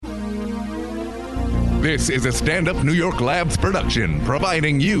This is a Stand Up New York Labs production,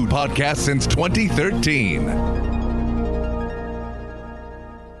 providing you podcasts since 2013.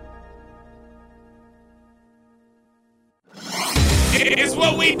 It's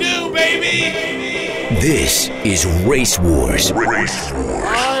what we do, baby! This is Race Wars.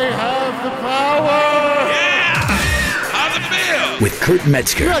 I have the power! Yeah! How's it feel? With Kurt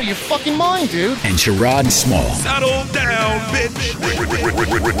Metzger. You're out of your fucking mind, dude. And Sherrod Small. Settle down, bitch!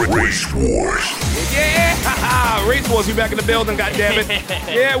 Race Wars. Yeah! Race Wars, we back in the building, goddammit.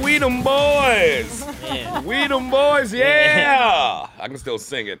 Yeah, we them boys! Yeah. We them boys, yeah! I can still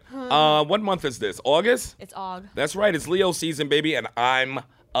sing it. What month is this? August? It's Aug. That's right, it's Leo season, baby, and I'm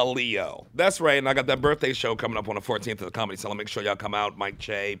a Leo. That's right, and I got that birthday show coming up on the 14th of the Comedy Cellar. Make sure y'all come out. Mike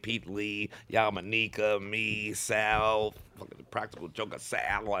Che, Pete Lee, Yamanika, me, Sal, fucking Practical Joker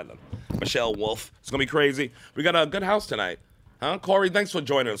Sal, and Michelle Wolf. It's gonna be crazy. We got a good house tonight. Huh? Corey, thanks for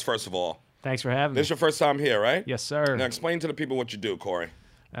joining us, first of all. Thanks for having me. This your first time here, right? Yes, sir. Now explain to the people what you do, Corey.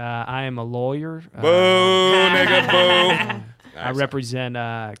 I am a lawyer. Boo, nigga, boo. I represent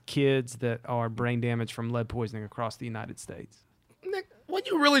kids that are brain damaged from lead poisoning across the United States. Nick, what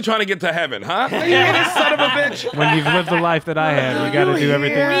you really trying to get to heaven, huh? You this son of a bitch. When you've lived the life that I had, we got to do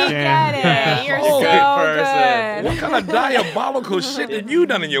everything we We can. get it. You're Holy so person. good. What kind of diabolical shit have you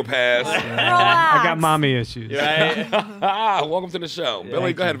done in your past? I got mommy issues. Right? Welcome to the show.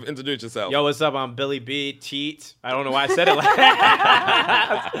 Billy, go ahead and introduce yourself. Yo, what's up? I'm Billy B. Teet. I don't know why I said it like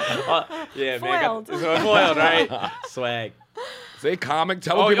that. Yeah, Foiled. man. Foiled, right? Swag. Say comic.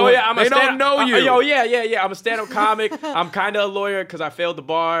 Tell people I'm they don't know you. Yeah. I'm a stand-up comic. I'm kind of a lawyer because I failed the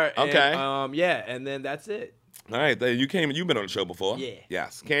bar. And, Okay. and then that's it. All right, you've been on the show before. Yeah.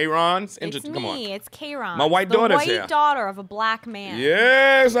 Yes. K-Ron, It's come on. me. It's K-Ron. My white daughter's here. The white daughter of a black man.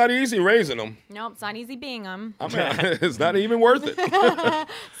 Yeah, it's not easy raising them. Nope, it's not easy being him. I mean, it's not even worth it.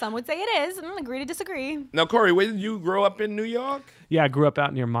 Some would say it is. Agree to disagree. Now, Corey, where did you grow up in New York? Yeah, I grew up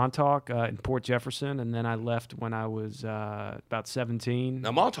out near Montauk in Port Jefferson, and then I left when I was about 17.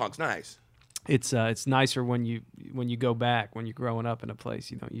 Now, Montauk's nice. It's nicer when you go back, when you're growing up in a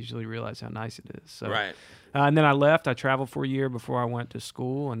place. You don't usually realize how nice it is. So, Right. And then I left. I traveled for a year before I went to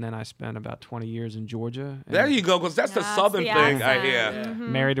school, and then I spent about 20 years in Georgia. There you go, because that's the That's southern the thing I accent. hear.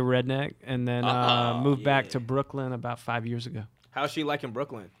 Married a redneck, and then moved back to Brooklyn about 5 years ago. How's she like in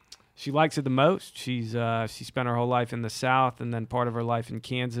Brooklyn? She likes it the most. She spent her whole life in the South, and then part of her life in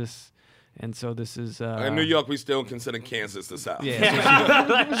Kansas, and so this is. In New York, we still consider Kansas the South.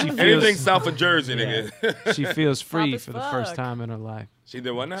 Yeah, she Anything feels, south of Jersey, nigga. she feels free South as for the first fuck. time in her life. She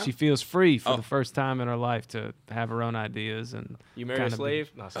did what now? She feels free for the first time in her life to have her own ideas and. You married a kinda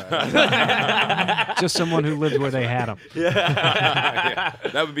slave? No, sorry. Just someone who lived where they had them. Yeah,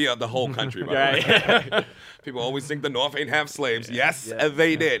 that would be the whole country, by the way. People always think the North ain't have slaves. Yes,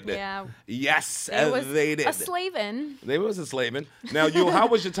 they did. Yeah. Yes, It was they did. a slavin'. They was a slaving. Now, how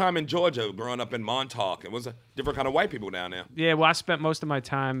was your time in Georgia growing up in Montauk? It was a different kind of white people down there. Yeah, well, I spent most of my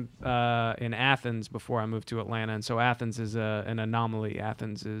time in Athens before I moved to Atlanta, and so Athens is an anomaly.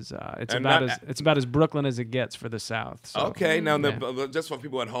 Athens is it's about as Brooklyn as it gets for the South. So, Okay, now just for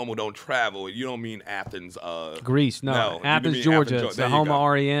people at home who don't travel, you don't mean Athens. Greece, no, you Athens, mean Georgia. Athens, It's there the you home go.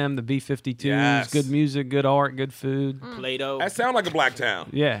 of REM, the B-52s, Yes. good music, good art, good food. Play-Doh. That sound like a black town.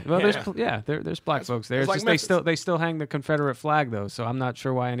 Yeah, well, there's black folks there. it's It's like just Memphis. they still hang the Confederate flag though, so I'm not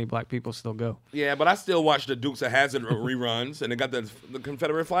sure why any black people still go. Yeah, but I still watch the Dukes of Hazzard reruns, and they got the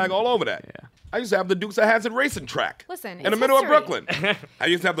Confederate flag all over that. Yeah. I used to have the Dukes of Hazzard racing track. Listen, in the it's middle history. of Brooklyn. I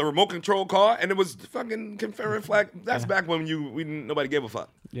used to have the remote control car, and it was the fucking Confederate flag. That's back when nobody gave a fuck.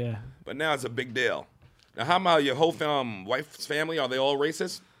 Yeah. But now it's a big deal. Now, how about your whole wife's family? Are they all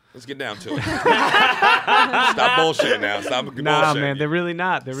racist? Let's get down to it. Stop bullshitting now. Stop bullshitting. Nah, man, they're really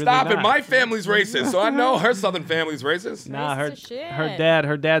not. They're really Stop not. it. My family's racist, so I know her southern family's racist. Nah, Racist as shit.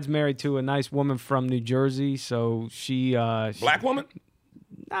 her dad's married to a nice woman from New Jersey, so she Black woman?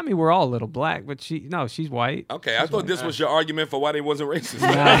 I mean, we're all a little black, but she's white. Okay, I thought this was your argument for why they wasn't racist.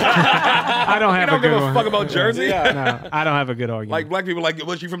 I don't have You don't a good give a one. fuck about Jersey? No, I don't have a good argument. Like black people, like,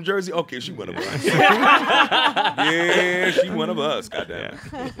 was she from Jersey? Okay, she one of us. Yeah, she one of us. Goddamn.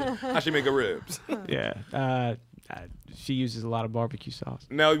 How she make her ribs? Yeah. She uses a lot of barbecue sauce.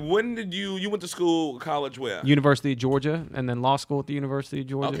 Now, when did you went to school, college where? University of Georgia, and then law school at the University of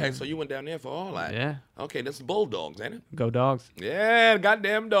Georgia. Okay, so you went down there for all that. Yeah. Okay, that's Bulldogs, ain't it? Go Dogs. Yeah,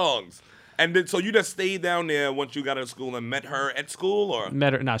 goddamn dogs. And then, so you just stayed down there once you got out of school and met her at school, or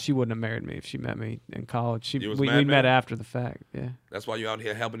Met her. No, she wouldn't have married me if she met me in college. You was We mad, met man? after the fact. Yeah. that's why you out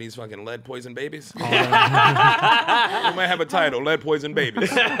here helping these fucking lead poison babies? You might have a title, Lead Poison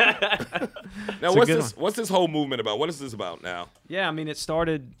Babies. Now, It's a good what's this whole movement about? What is this about now? Yeah, I mean, it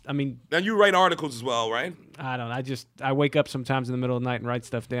started. I mean, Now, you write articles as well, right? I don't know. I wake up sometimes in the middle of the night and write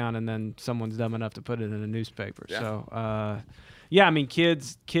stuff down, and then someone's dumb enough to put it in a newspaper. Yeah. So, yeah, I mean,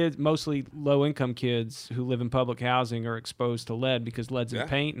 kids, mostly low-income kids who live in public housing are exposed to lead because lead's in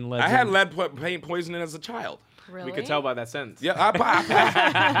paint and lead's I had in, lead paint poisoning as a child. Really? We could tell by that sentence. Yeah,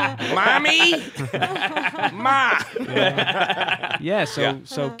 mommy, ma. Yeah, so Yeah.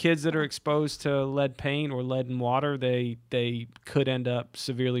 so kids that are exposed to lead paint or lead in water, they could end up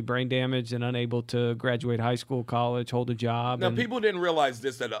severely brain damaged and unable to graduate high school, college, hold a job. Now, and, people didn't realize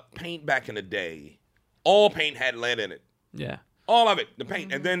this, that paint back in the day, all paint had lead in it. yeah. All of it, the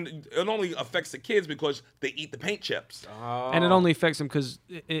paint. And then it only affects the kids because they eat the paint chips. And it only affects them because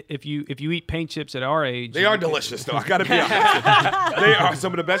if you eat paint chips at our age, They are delicious, though. I got to be honest. They are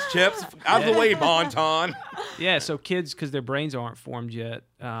some of the best chips. Out of the way, Bonton. Yeah, so kids, because their brains aren't formed yet.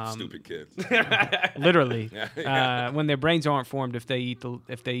 Stupid kids. Literally, Yeah. when their brains aren't formed, if they eat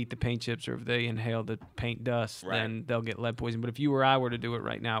the paint chips or if they inhale the paint dust, Right. then they'll get lead poison. But if you or I were to do it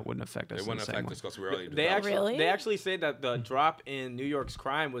right now, it wouldn't affect us. It in wouldn't the same affect way. us because we're already They developed. actually Really? they actually say that the drop in New York's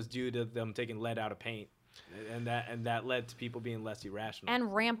crime was due to them taking lead out of paint, and that led to people being less irrational.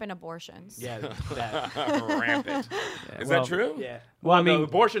 And rampant abortions. yeah, that. Rampant. Is well, that true? Yeah. Well, I the mean-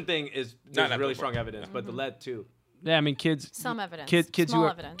 abortion thing is there's not really the strong evidence, but the lead too. Yeah, I mean, kids. Some evidence. Kids Small who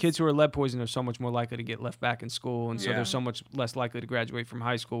are evidence. kids who are lead poisoned are so much more likely to get left back in school, and so Yeah. they're so much less likely to graduate from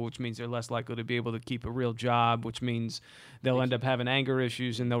high school, which means they're less likely to be able to keep a real job, which means they'll end up having anger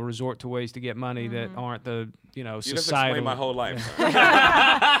issues and they'll resort to ways to get money that aren't the You just societal. explained my whole life.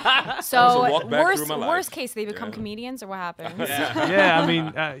 So walk back through my life. worst case, they become comedians, or what happens? Yeah, I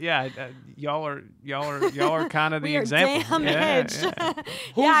mean, y'all are kind of the We are example. damaged. Yeah,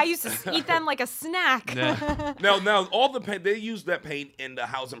 Yeah, I used to eat them like a snack. yeah. Now, all the paint, they use that paint in the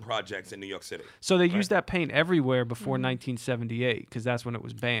housing projects in New York City. So they used that paint everywhere before 1978 because that's when it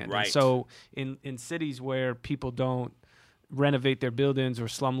was banned. And Right. so in cities where people don't renovate their buildings or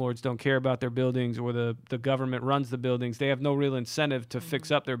slumlords don't care about their buildings or the government runs the buildings, they have no real incentive to fix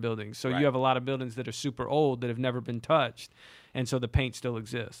up their buildings. So Right. you have a lot of buildings that are super old that have never been touched, and so the paint still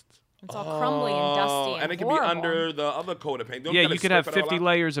exists. It's all crumbly and dusty and it can horrible. be under the other coat of paint. Don't Yeah, gotta you could have strip it all 50 out?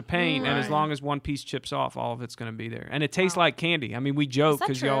 layers of paint, and as Right. long as one piece chips off, all of it's going to be there. And it tastes like candy. I mean, we joke that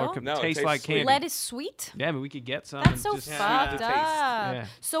because y'all true? are No, it tastes tastes like sweet. candy. Lead is sweet? Yeah, I mean, we could get some. That's and so just see fucked the up. taste. Yeah.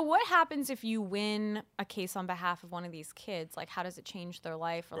 So what happens if you win a case on behalf of one of these kids? Like, how does it change their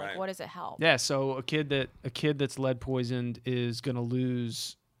life, or like, Right. what does it help? Yeah, so a kid that's lead poisoned is going to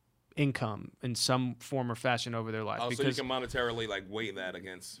lose income in some form or fashion over their life. Oh, so you because can monetarily weigh that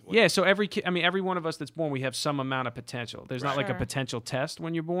against. yeah, so every kid, I mean, every one of us that's born, we have some amount of potential. There's not Right. like a Sure. potential test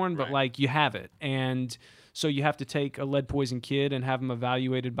when you're born, but Right. like you have it. And so you have to take a lead poisoned kid and have him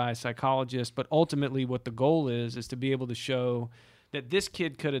evaluated by a psychologist. But ultimately, what the goal is to be able to show that this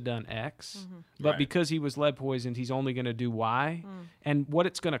kid could have done X, but Right. because he was lead poisoned, he's only going to do Y. And what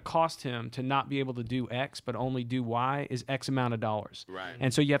it's going to cost him to not be able to do X, but only do Y is X amount of dollars. Right.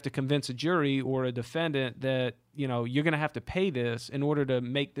 And so you have to convince a jury or a defendant that, you're going to have to pay this in order to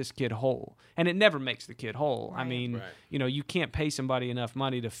make this kid whole. And it never makes the kid whole. I Right. mean, Right. you can't pay somebody enough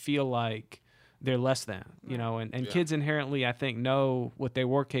money to feel like they're less than, and Yeah. kids inherently, I think, know what they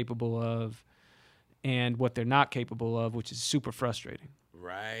were capable of and what they're not capable of, which is super frustrating.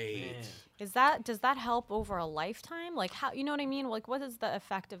 Right. Does that help over a lifetime? Like, how, you know what I mean? Like, what is the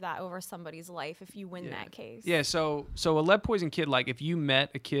effect of that over somebody's life if you win that case? Yeah, so a lead poisoned kid, like if you met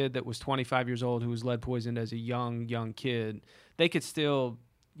a kid that was 25 years old who was lead poisoned as a young kid, they could still,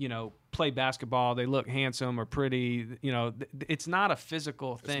 play basketball. They look handsome or pretty. It's not a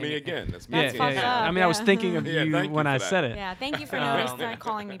physical It's thing. me again. That's me. That's again. fucked up. I mean, I was Yeah. thinking of Yeah, you thank you when for I that. said it. Yeah, thank you for noticing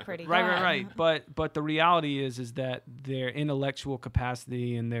calling me pretty. Go Right, ahead. right. But the reality is that their intellectual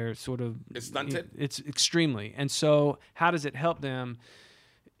capacity and their sort of It's stunted? It's extremely. And so, how does it help them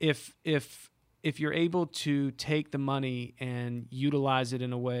if you're able to take the money and utilize it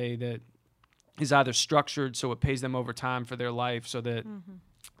in a way that is either structured so it pays them over time for their life, so that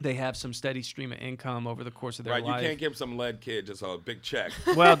they have some steady stream of income over the course of their Right, life. you can't give some lead kid just a big check.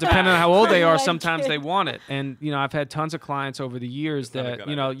 Well, depending on how old they are, Lead sometimes kid. they want it. And, I've had tons of clients over the years not a that,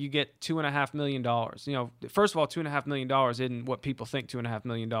 good you get $2.5 million. First of all, $2.5 million isn't what people think $2.5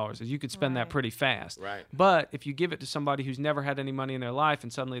 million is. You could spend that Right. pretty fast. Right. But if you give it to somebody who's never had any money in their life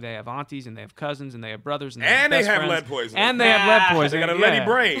and suddenly they have aunties and they have cousins and they have brothers and they have And they best have friends, lead poisoning. And they have lead They poisoning. got a leady yeah.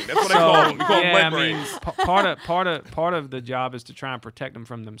 brain. That's what they call them. We call them lead brains. Part of the job is to try and protect them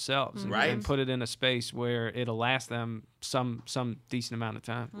from themselves and, Right. and put it in a space where it'll last them some decent amount of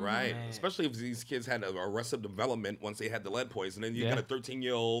time. Right. Especially if these kids had arrested development once they had the lead poisoning. You Yeah. got a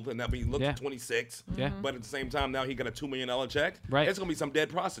 13-year-old, and that means he looks Yeah. 26. Yeah. But at the same time, now he got a $2 million check. Right. It's going to be some dead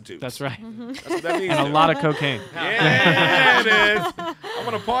prostitutes. That's right. That's what that means. And a lot of cocaine. Yeah, it is. I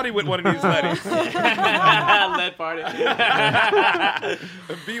want to party with one of these ladies. Lead party.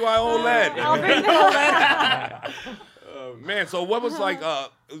 BYO lead. I'll bring the Man, so what was like,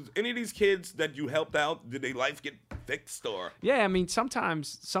 any of these kids that you helped out, did their life get fixed or? Yeah, I mean,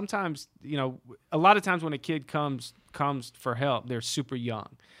 sometimes, a lot of times when a kid comes for help, they're super young.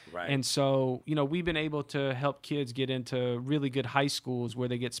 Right. And so, we've been able to help kids get into really good high schools where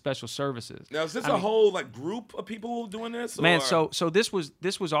they get special services. Now, is this a whole like group of people doing this? Man, or? so this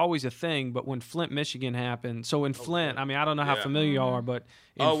was always a thing, but when Flint, Michigan happened, so in Flint, I mean, I don't know how Yeah. familiar y'all are, but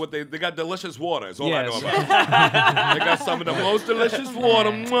They got delicious water. That's all Yes. I know about. They got some of the most delicious water.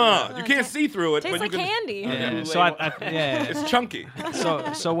 Mwah. You can't see through it, Tastes but you like can. candy. yeah, so yeah. It's chunky.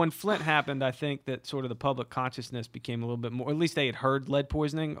 So when Flint happened, I think that sort of the public consciousness became a little bit more. At least they had heard lead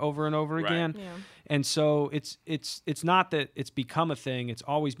poisoning over and over Right. again, Yeah. and so it's not that it's become a thing. It's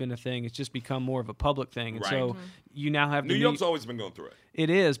always been a thing. It's just become more of a public thing, and Right. so you now have New the York's always been going through it. It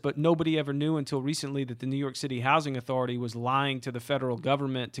is, but nobody ever knew until recently that the New York City Housing Authority was lying to the federal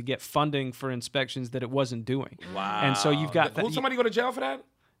government to get funding for inspections that it wasn't doing. Wow. And so you've got Will somebody go to jail for that?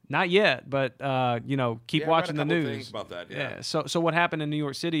 Not yet, but keep Yeah, I read watching a the couple news. things about that, yeah. So what happened in New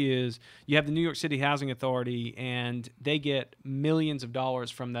York City is you have the New York City Housing Authority, and they get millions of dollars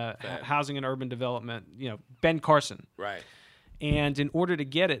from the Housing and Urban Development. Ben Carson. Right. And in order to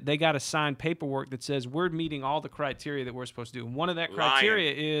get it, they got to sign paperwork that says we're meeting all the criteria that we're supposed to do. And one of that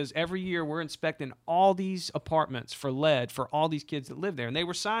criteria is every year we're inspecting all these apartments for lead for all these kids that live there. And they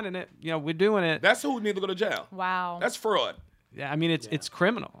were signing it. We're doing it. That's who need to go to jail. Wow. That's fraud. Yeah, I mean it's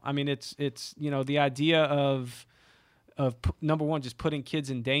criminal. I mean it's the idea of number one, just putting kids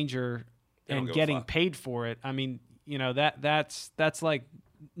in danger They don't and give a getting fuck. paid for it. I mean that's like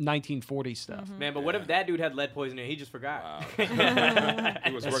 1940 stuff. Man, but what if that dude had lead poisoning? He just forgot.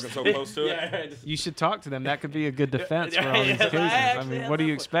 He was working so close to it. Yeah, just- You should talk to them. That could be a good defense for all these Yes, I cases. I actually mean, have what do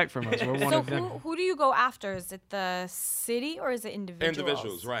you that expect from us? We're one So of them. who do you go after? Is it the city or is it individuals?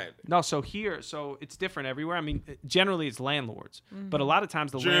 Individuals, right. No, so it's different everywhere. I mean, generally it's landlords, but a lot of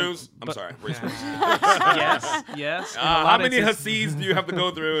times the Jews. I'm but- sorry. Race wars. yes. in a How lot of many instances- Hasid's do you have to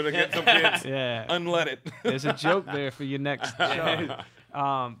go through to get some kids Yeah. unleaded? There's a joke there for your next show.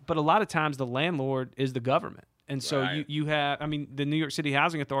 But a lot of times the landlord is the government. And so Right. you have, I mean, the New York City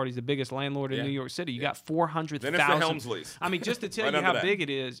Housing Authority is the biggest landlord in Yeah. New York City. You got Then it's the 400,000. Helmsleys. I mean, just to tell Right you under how that. big it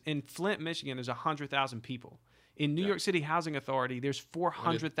is, in Flint, Michigan, there's 100,000 people. In New York City Housing Authority, there's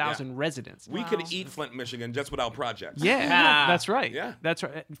 400,000 residents. We could eat Flint, Michigan just without projects. Yeah, that's right. Yeah. That's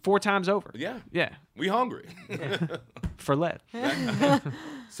right. 4 times over. Yeah. Yeah, We hungry. for lead.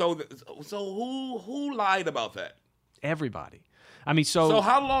 So who lied about that? Everybody. I mean, So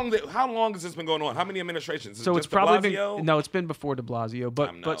how long has this been going on? How many administrations? Is So it it's just probably de Blasio? been it's been before De Blasio,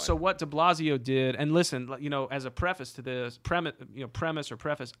 but know so it. what De Blasio did, and listen, as a preface to this premise,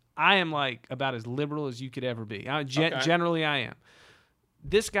 I am like about as liberal as you could ever be. Generally, I am.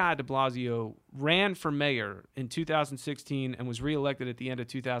 This guy De Blasio ran for mayor in 2016 and was reelected at the end of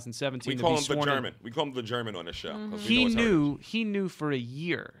 2017. We to call be him the sworn in. German. We call him the German on this show. 'cause we He know his heritage. he knew for a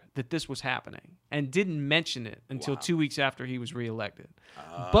year that this was happening and didn't mention it until 2 weeks after he was reelected.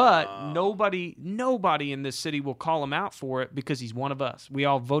 But nobody in this city will call him out for it because he's one of us. We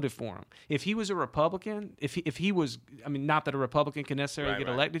all voted for him. If he was a Republican, if he was, I mean, not that a Republican can necessarily get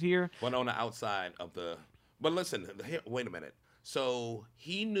Right. elected here. But on the outside of the. But listen, wait a minute. So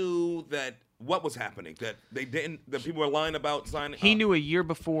he knew that what was happening, that they didn't, that people were lying about signing. He knew a year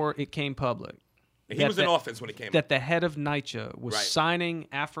before it came public. He was in office when it came. That the head of NYCHA was Right. signing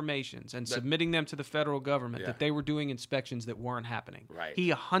affirmations and submitting them to the federal government Yeah. that they were doing inspections that weren't happening. Right. He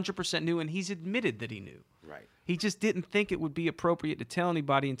 100% knew, and he's admitted that he knew. Right. He just didn't think it would be appropriate to tell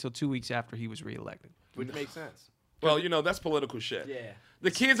anybody until 2 weeks after he was reelected. Which makes sense. Well, you know, that's political shit. Yeah. The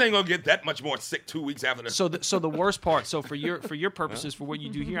kids ain't gonna get that much more sick 2 weeks after this. So the worst part. So for your purposes, for what you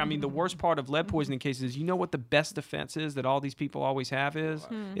do here, I mean, the worst part of lead poisoning cases is, you know what the best defense is that all these people always have is,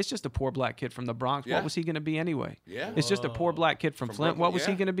 it's just a poor black kid from the Bronx. Yeah. What was he going to be anyway? Yeah. It's just a poor black kid from Flint. Brooklyn, What was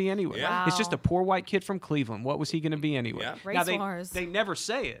he yeah. going to be anyway? Yeah. It's just a poor white kid from Cleveland. What was he going to be anyway? Yeah. Race Now, wars. they never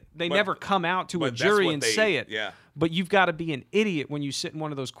say it. They But- never come out to a but that's jury what and they- say it. yeah. But you've got to be an idiot when you sit in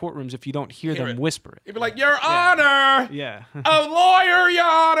one of those courtrooms if you don't hear them it. whisper it. He'd be like, Your Honor, Yeah. a lawyer, Your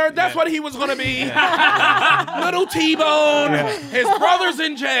Honor. That's what he was gonna be. Little T-Bone. His brother's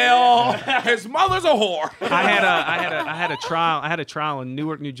in jail. His mother's a whore. I had a trial in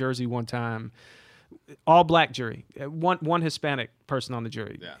Newark, New Jersey one time. All black jury, one Hispanic person on the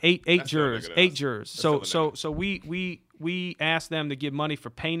jury. Yeah. Eight That's still jurors. bigger than 8 us. jurors. That's still So we asked them to give money for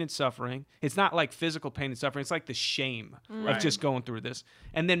pain and suffering. It's not like physical pain and suffering. It's like the shame of just going through this,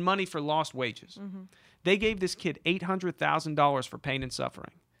 and then money for lost wages. They gave this kid $800,000 for pain and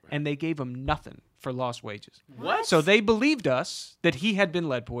suffering, and they gave him nothing for lost wages. What? So they believed us that he had been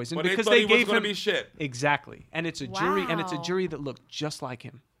lead poisoned But because thought they he was gave gonna him be shit. exactly, and it's a jury, and it's a Wow. jury that looked just like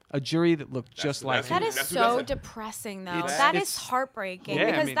him. A jury that looked just like that's him. That is That's who so does it. depressing, though. It's- That is it's- heartbreaking Yeah, I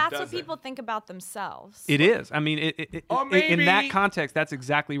because mean, that's does what it? people think about themselves. It is. I mean, Or in that maybe- context, that's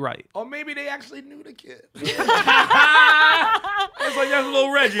exactly right. Or maybe they actually knew the kid. It's like that's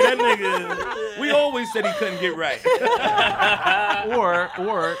little Reggie, that nigga. We always said he couldn't get right. Or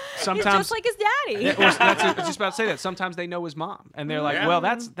He's sometimes. just like his daddy. Yeah, or I was just about to say that. Sometimes they know his mom, and they're like, Yeah. "Well,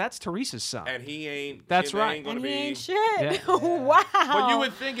 that's Teresa's son." And he ain't. That's shit, right. Ain't gonna and he be, ain't shit. Yeah. Wow. But you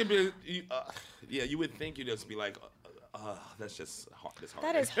would think it'd be. You would think you'd just be like, that's just hard.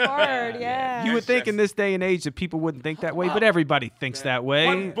 That is hard, yeah. You would That's think in just- this day and age that people wouldn't think that way, but everybody thinks that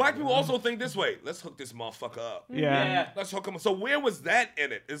way. But black people also think this way. Let's hook this motherfucker up. Yeah. Let's hook him up. So where was that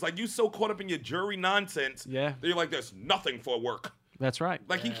in it? It's like you so caught up in your jury nonsense. Yeah. That you're like, there's nothing for work. That's right.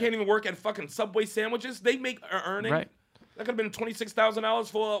 Like he can't even work at fucking Subway sandwiches. They make earning. Right. That could have been $26,000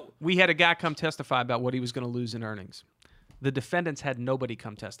 for. We had a guy come testify about what he was going to lose in earnings. The defendants had nobody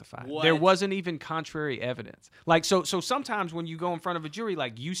come testify. There What? wasn't even contrary evidence. Like so sometimes when you go in front of a jury,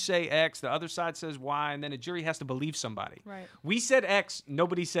 like you say X, the other side says Y, and then a jury has to believe somebody. Right. We said X,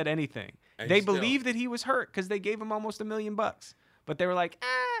 nobody said anything. And They still- believed that he was hurt because they gave him almost $1 million. But they were like,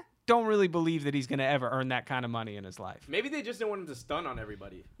 don't really believe that he's going to ever earn that kind of money in his life. Maybe they just didn't want him to stun on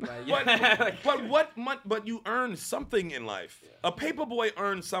everybody. Like, But you earn something in life. A paper boy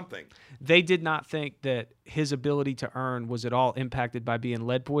earns something. They did not think that his ability to earn was at all impacted by being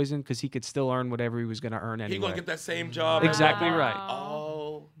lead poisoned because he could still earn whatever he was going to earn anyway. He gonna get that same job. Exactly everywhere. right.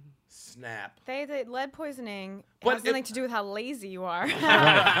 Oh, snap. The lead poisoning But has nothing to do with how lazy you are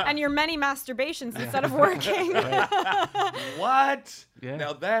and your many masturbations instead of working. What? Yeah.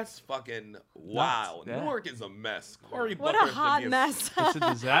 Now that's fucking wow. Yeah. Newark is a mess. Cory What Booker a should hot be mess. It's a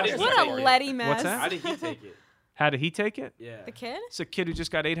disaster. What a leady mess. What's that? How did he take it? How did he take it? Yeah. The kid? It's a kid who just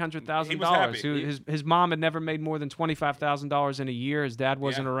got $800,000. He was happy. Who his mom had never made more than $25,000 in a year. His dad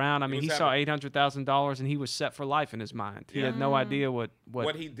wasn't Yeah. around. I He mean, was he saw happy. $800,000 and he was set for life in his mind. He Yeah. had no idea what.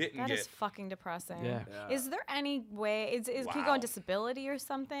 What he didn't That get. is fucking depressing. Yeah. Is there any way? Can you go Wow. on disability or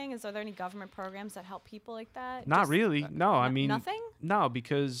something? Is there any government programs that help people like that? Not Just- really. No, I mean nothing? No,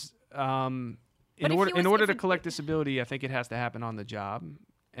 because But in if order he was- to if he- collect disability, I think it has to happen on the job,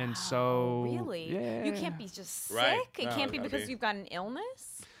 and Oh, so really? yeah. You can't be just sick. Right. It No, can't be gotta because be. you've got an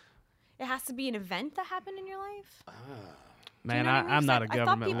illness. It has to be an event that happened in your life. Do you Man, know what I mean? I'm 'Cause not a I thought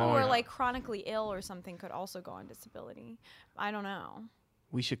government people lawyer. were like chronically ill or something could also go on disability. I don't know.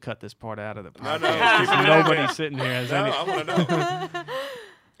 We should cut this part out of the No, podcast. no. because Nobody sitting here has No, any. I want to know.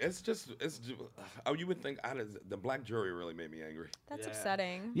 It's just. Oh, you would think the black jury really made me angry. That's Yeah.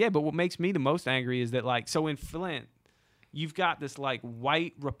 upsetting. Yeah, but what makes me the most angry is that, like, so in Flint, you've got this, like,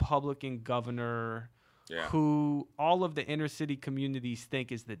 white Republican governor Yeah. who all of the inner city communities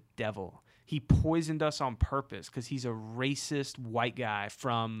think is the devil. He poisoned us on purpose because he's a racist white guy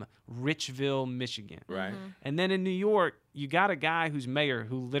from Richville, Michigan. Right. And then in New York, you got a guy who's mayor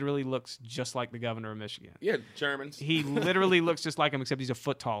who literally looks just like the governor of Michigan. Yeah, Germans. He literally looks just like him, except he's a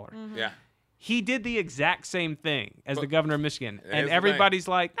foot taller. Yeah. He did the exact same thing as the governor of Michigan. Here's And the everybody's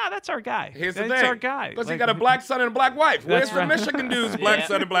like, no, that's our guy. Here's the that's thing. our guy. Because he Like- got a black son and a black wife. Where's That's the right. Michigan dude's black Yeah.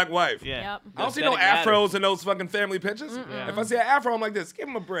 son and black wife? Yeah. Yep. I don't see no Aesthetic afros matters. in those fucking family pictures. If I see an afro, I'm like this. Give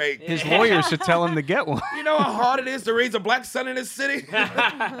him a break. His lawyers should tell him to get one. You know how hard it is to raise a black son in this city? Give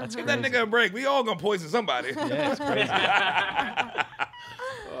that nigga a break. We all gonna poison somebody. Yeah, it's crazy.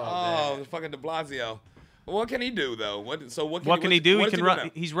 Oh, fucking de Blasio. What can he do though? What can he do? He what is can doing run.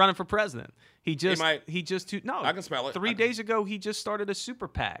 now? He's running for president. He just might- no. I can smell it. 3 days ago, he just started a super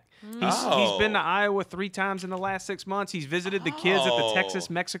PAC. He's Oh. been to Iowa 3 times in the last 6 months. He's visited the kids at the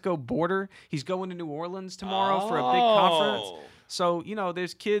Texas-Mexico border. He's going to New Orleans tomorrow for a big conference. So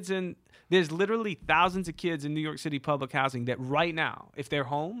there's literally thousands of kids in New York City public housing that right now, if they're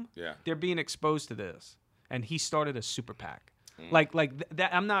home, they're being exposed to this. And he started a super PAC. That.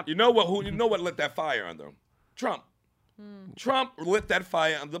 I'm not. You know what lit that fire under? Trump. Trump lit that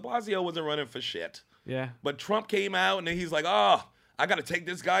fire. De Blasio wasn't running for shit. Yeah. But Trump came out and he's like, I got to take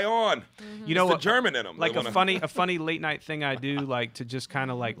this guy on. You know It's the what? German in him. Like a funny late night thing I do, like to just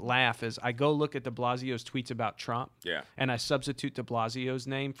kind of like laugh, is I go look at De Blasio's tweets about Trump. Yeah. And I substitute De Blasio's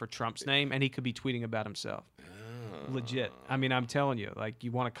name for Trump's name, and he could be tweeting about himself. Legit. I mean, I'm telling you, like,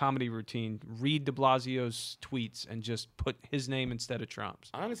 you want a comedy routine, read De Blasio's tweets and just put his name instead of Trump's.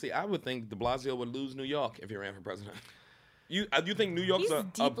 Honestly, I would think De Blasio would lose New York if he ran for president. You think New York's He's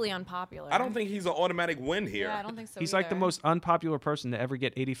deeply unpopular. I don't think he's an automatic win here. Yeah, I don't think so. He's either. like the most unpopular person to ever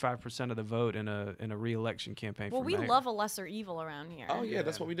get 85% of the vote in a re-election campaign. Well, for we mayor. love a lesser evil around here. Oh yeah,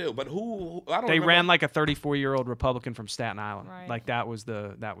 that's what we do. But who I don't. They remember, ran like a 34-year-old Republican from Staten Island. Right. Like that was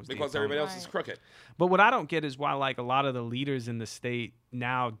the because opponent. everybody else is Right. crooked. But what I don't get is why like a lot of the leaders in the state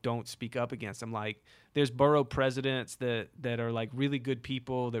now don't speak up against them. Like there's borough presidents that are like really good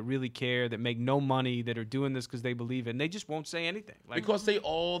people that really care, that make no money, that are doing this because they believe it, and they just won't say anything. Like Because they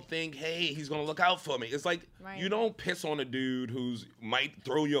all think, hey, he's gonna look out for me. It's like Right. you don't piss on a dude who's might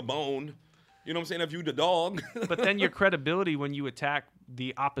throw you a bone. You know what I'm saying? If you the dog. but then your credibility when you attack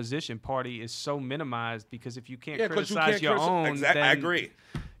the opposition party is so minimized because if you can't 'cause you criticize your own, Exactly. I then, agree.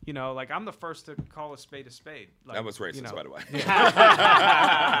 You know, like I'm the first to call a spade a spade. Like, That was racist, you know, by the way.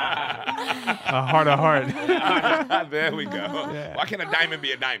 a heart of heart. There we go. Why can't a diamond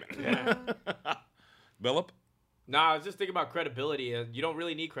be a diamond? Philip? No, I was just thinking about credibility. You don't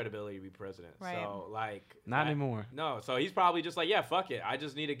really need credibility to be president. Right. So, like... Not anymore. No, so he's probably just like, yeah, fuck it. I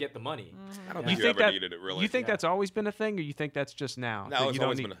just need to get the money. I don't You think you think ever that needed it, really. you think that's always been a thing, or you think that's just now? No, that it's you don't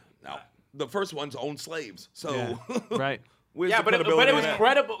always need- been no. The first ones owned slaves. So, Yeah. Right. where's Yeah, the but it credibility was in that?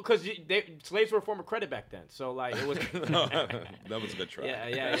 credible because slaves were a form of credit back then. So, like, it was... That was a good try.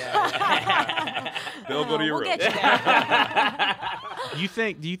 yeah. Bill, go to your We'll room. get you there.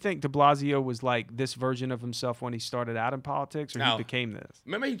 Do you think De Blasio was like this version of himself when he started out in politics, or No. he became this?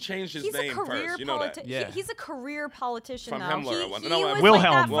 Remember, he changed his He's a name career first. You know that. Yeah. He's a career politician, From though. Himmler, He wasn't it? was No, like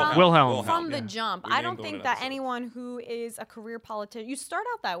Wilhelm. that Wilhelm. from the Yeah. jump. We I named don't him think in that episode. anyone who is a career politician, you start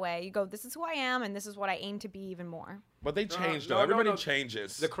out that way. You go, this is who I am, and this is what I aim to be even more. But they changed, no, though. no, Everybody no.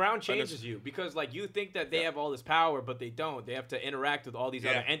 changes. The crown And it's- changes you because, like, you think that they have all this power, but they don't. They have to interact with all these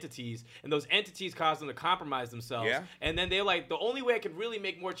Yeah. other entities, and those entities cause them to compromise themselves. Yeah. And then they're like, the only way I can really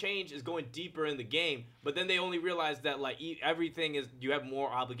make more change is going deeper in the game. But then they only realize that, like, everything is you have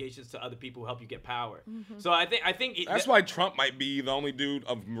more obligations to other people who help you get power. So I think That's why Trump might be the only dude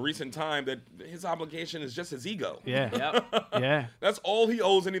of recent time that his obligation is just his ego. Yeah. Yep. Yeah. That's all he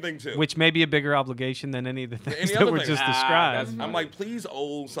owes anything to. Which may be a bigger obligation than any of the things Any that other were thing. just Ah, described. that's- I'm like, please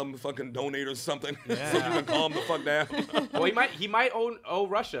owe some fucking donators something so you can calm the fuck down. Well, he might owe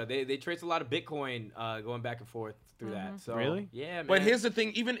Russia. They trace a lot of Bitcoin going back and forth through that. So Really? Yeah, man. But here's the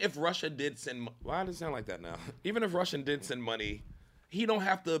thing: even if Russia did send, why does it sound like that now? Even if Russia did send money, he don't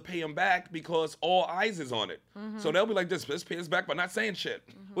have to pay him back because all eyes is on it. So they'll be like, this pay us back, but not saying shit.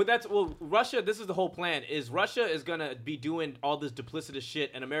 Well, Russia. This is the whole plan. Is Russia is gonna be doing all this duplicitous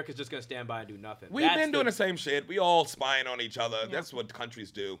shit, and America's just gonna stand by and do nothing. We've been doing the same shit. We all spying on each other. That's what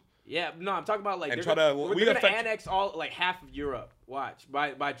countries do. Yeah, no, I'm talking about like And they're try to- gonna, we they're gonna affect- annex all like half of Europe. Watch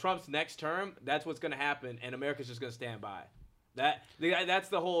by Trump's next term, that's what's gonna happen, and America's just gonna stand by. That's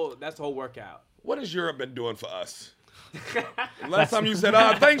the whole workout. What has Europe been doing for us? Last time you said,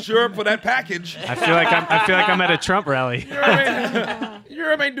 thanks Europe for that package. I feel like I'm at a Trump rally.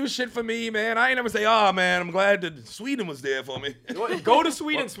 Europe ain't do shit for me, man. I ain't never say, man, I'm glad that Sweden was there for me. Go to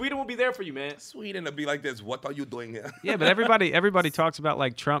Sweden. Sweden will be there for you, man. Sweden will be like this. What are you doing here? Yeah, but everybody talks about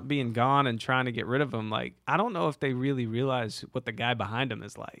like Trump being gone and trying to get rid of him. Like, I don't know if they really realize what the guy behind him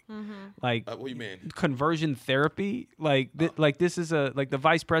is like. Like, What do you mean? conversion therapy. Like, this is the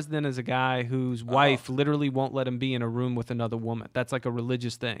vice president is a guy whose wife literally won't let him be in a room with another woman. That's like a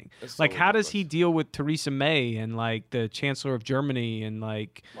religious thing. That's so Like, how does ridiculous. he deal with Theresa May and like the Chancellor of Germany and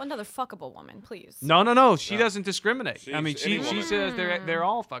like? Well, another fuckable woman, please. No. She doesn't discriminate. I mean, Any she woman. says they're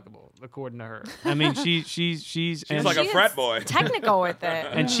all fuckable according to her. I mean, she's and like a She frat is boy. Technical with it.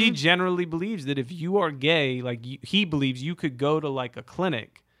 and she generally believes that if you are gay, like he believes you could go to like a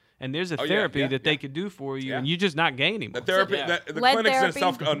clinic and there's a Oh, yeah, therapy yeah, that yeah. they could do for you, Yeah. and you're just not gay anymore. The therapy, Yeah. the Lead clinics therapy.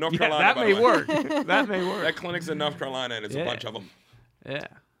 in North Yeah, Carolina. that by may the way. work. That may work. That clinic's in North Carolina, and it's a Yeah. bunch of them. Yeah,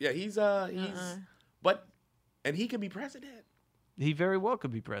 Yeah, he's but, and he could be president. he very well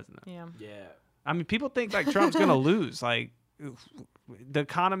could be president. Yeah. Yeah. I mean, people think like Trump's gonna lose. Like, the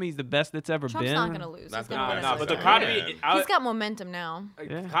economy's the best it's ever Trump's been. not gonna lose. That's He's not gonna gonna win. But the Yeah. economy, He's got momentum now.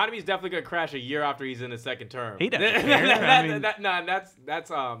 Yeah. economy is definitely gonna crash a year after he's in his second term. He doesn't care. I mean-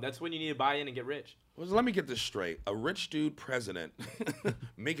 That's when you need to buy in and get rich. Well, let me get this straight. A rich dude president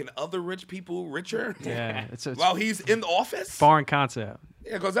making other rich people richer Yeah, it's a while he's in office? foreign concept.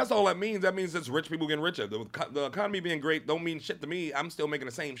 Yeah, because that's all that means. That means it's rich people getting richer. The economy being great don't mean shit to me. I'm still making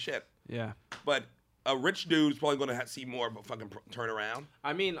the same shit. Yeah. But a rich dude's probably going to see more of a fucking turnaround.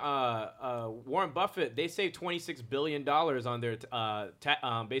 I mean, Warren Buffett, they saved $26 billion on their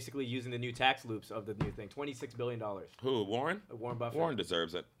basically using the new tax loops of the new thing. $26 billion. Who, Warren? Warren Buffett. Warren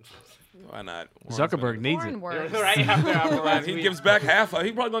deserves it. Why not? Zuckerberg needs Warren it. works. right after last He week. gives back half.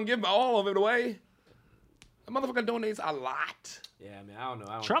 He probably going to give all of it away. That motherfucker donates a lot. Yeah, I mean, I don't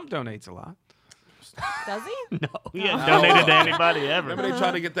know. Trump donates a lot. Does he? No, he hasn't donated to anybody ever. Remember they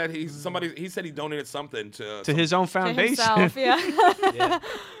tried to get that? He said he donated something to his own To foundation. himself, yeah.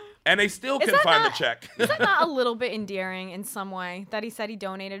 and they still Is couldn't that find not- the check. Is that not a little bit endearing in some way that he said he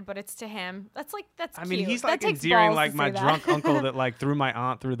donated, but it's to him? That's I mean, cute. he's That like takes endearing, balls like to my say that. drunk uncle that like threw my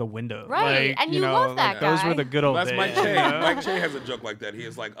aunt through the window. Right, Like, and you love that Those were guy. the good old That's days. Mike Che. you know? Mike Che has a joke like that. He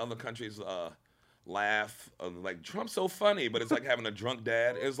is like other countries laugh like Trump's so funny, but it's like having a drunk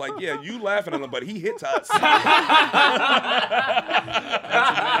dad. It's like, yeah, you laughing at him, but he hits us.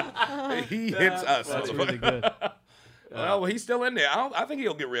 He hits us. That's really good. Well, he's still in there. I think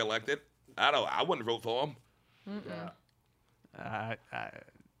he'll get reelected. I wouldn't vote for him.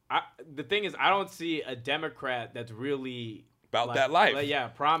 The thing is, I don't see a Democrat that's really About that life. yeah,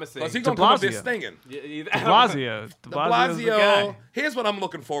 promising. Because he's going to come up there Blasio. stinging. De Blasio. De Blasio's the Blasio. guy. Here's what I'm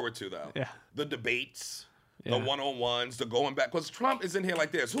looking forward to, though. Yeah. The debates, Yeah. the one-on-ones, the going back. Because Trump is in here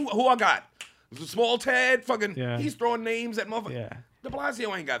like this. Who I got? The small Ted, fucking, Yeah. he's throwing names at motherfuckers. Yeah. De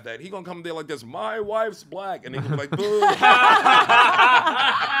Blasio ain't got that. He gonna come there like this. My wife's black, and they gonna be like, boo. De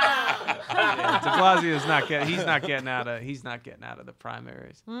Blasio is not getting. He's not getting out of. He's not getting out of the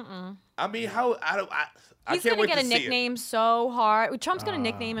primaries. I mean, how? I He's can't gonna wait get to a see it. nickname so hard. Trump's gonna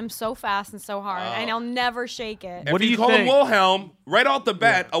nickname him so fast and so hard, and he'll never shake it. If What do you you call him think? Wilhelm right off the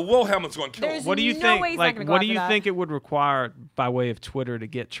bat, a Wilhelm is gonna kill There's him. What do you no think? way he's not Like, gonna go what do after you that. think it would require by way of Twitter to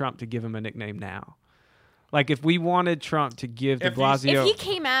get Trump to give him a nickname now? Like, if we wanted Trump to give De If he's- Blasio. If he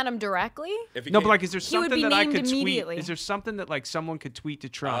came at him directly, If he No, can't- but like, is there He would something be that I named could tweet? immediately. Is there something that like someone could tweet to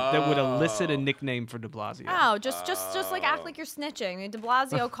Trump that would elicit a nickname for De Blasio? oh, just like act like you're snitching. I mean, De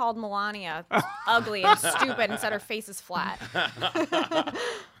Blasio called Melania ugly and stupid and said her face is flat.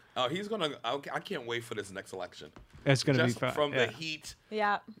 oh, he's gonna. I can't wait for this next election. It's gonna be Just fun. from yeah. the heat.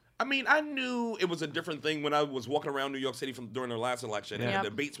 Yeah. I mean, I knew it was a different thing when I was walking around New York City during the last election and Yep. the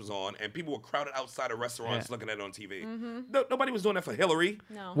debates was on, and people were crowded outside of restaurants Yeah. looking at it on TV. Nobody was doing that for Hillary.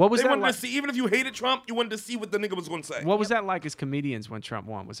 No. What was They that wanted like? to see, even if you hated Trump, you wanted to see what the nigga was going to say. What was that like as comedians when Trump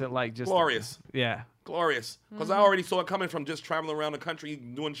won? Was it like just Glorious. Yeah. Glorious. Because I already saw it coming from just traveling around the country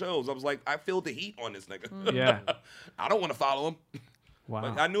doing shows. I was like, I feel the heat on this nigga. Yeah. I don't want to follow him. Wow.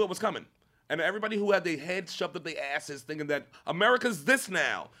 But I knew it was coming. And everybody who had their heads shoved up their asses thinking that America's this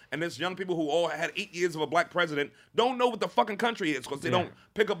now. And there's young people who all had 8 years of a black president don't know what the fucking country is because they Yeah. don't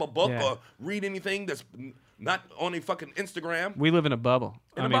pick up a book Yeah. or read anything that's not on a fucking Instagram. We live in a bubble.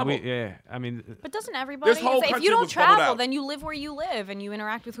 In I a mean, bubble. yeah. I mean, But doesn't everybody? This whole If country you don't was bubbled travel, out. then you live where you live and you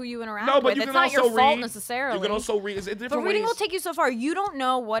interact with who you interact No, but with. you It's can not also your fault read. necessarily. You can also read. It's But different reading ways. will take you so far. You don't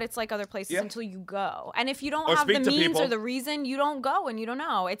know what it's like other places Yeah. until you go. And if you don't Or have the speak to means people. or the reason, you don't go and you don't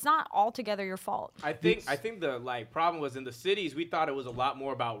know. It's not altogether your fault. I think the like problem was in the cities. We thought it was a lot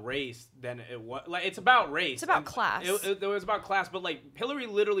more about race than it was. Like it's about race. It's about And class. It was about class, but like Hillary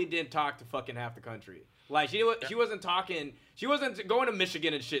literally didn't talk to fucking half the country. Like she wasn't talking. She wasn't going to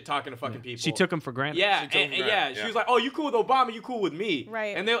Michigan and shit talking to fuking people. she took him for granted. Yeah, She took him and for yeah, granted, she yeah. was like, "Oh, you cool with Obama? You cool with me?"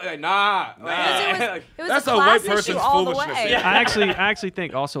 Right. And they were like, "Nah." It was That's a a white class issue person's all the foolishness, way. yeah. I actually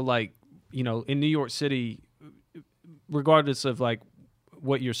think also like, you know, in New York City, regardless of like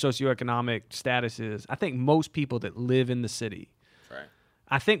what your socioeconomic status is, I think most people that live in the city, Right.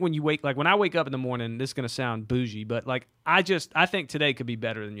 I think when I wake up in the morning, this is gonna sound bougie, but like I think today could be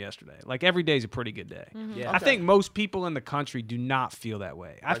better than yesterday. Like every day is a pretty good day. Yeah. I think most people in the country do not feel that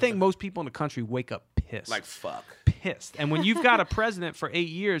way. I think most people in the country wake up pissed. Like fuck. Pissed. And when you've got a president for 8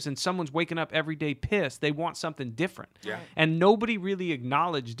 years and someone's waking up every day pissed, they want something different. Yeah. And nobody really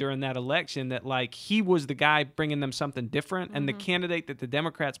acknowledged during that election that like he was the guy bringing them something different. And the candidate that the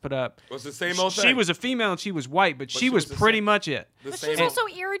Democrats put up Was the same old thing. She was a female and she was white, but she was the pretty same- much it. The But same she's old-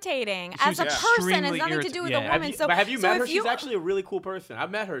 also irritating She as was a person. Has extremely nothing to do with a irritating. woman. So, But have you so met her? if She's you- actually a really cool person.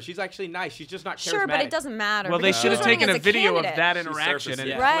 I've met her. She's actually nice. She's just not charismatic. Sure, but it doesn't matter. Well, they because should she's have running taken as a video of candidate. that She's interaction and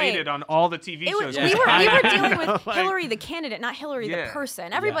surfacing. played Right. it on all the TV It was, shows. we were dealing with Like- Hillary the candidate, not Hillary the Yeah.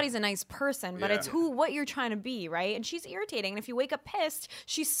 person. Everybody's a nice person, but Yeah. it's what you're trying to be, right? And she's irritating. And if you wake up pissed,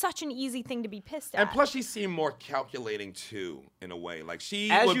 she's such an easy thing to be pissed at. And plus, she seemed more calculating too, in a way. Like she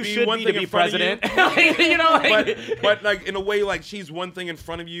As would you be should one be thing to be in front of you. president. You know, like, but like in a way, like she's one thing in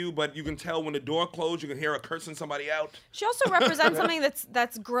front of you, but you can tell when the door closed, you can hear her cursing somebody out. She also represents something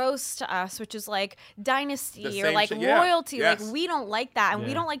that's gross to us, which is like The dynasty or same like shit, yeah. royalty. Yes. Like we don't like that, and we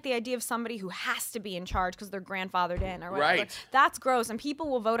Yeah. don't like the idea of somebody who has to be in charge because they're grandfathered in or whatever. Right. That's gross, and people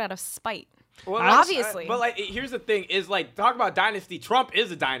will vote out of spite. well, Obviously. but like, here's the thing: is like talk about dynasty. Trump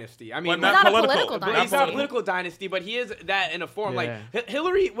is a dynasty. I mean, But not a political. political But dynasty. he's not a political dynasty, but he is that in a form. Yeah. Like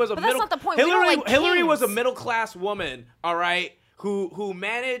Hillary was a But that's middle. not the point. We don't like Hillary was a kings. middle class woman. All right. Who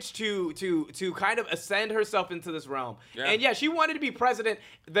managed to kind of ascend herself into this realm. Yeah. And yeah, she wanted to be president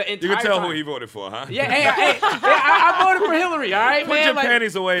the entire You can tell time. who he voted for, huh? Yeah, hey, I voted for Hillary, all right, Put man? your Like,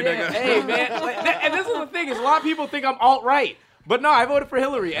 panties away, yeah, nigga. Hey, man. And this is the thing, is a lot of people think I'm alt-right. But no, I voted for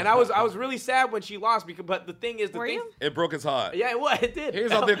Hillary, and I was really sad when she lost. But the thing is, Were you? It broke his heart. Yeah, it did. He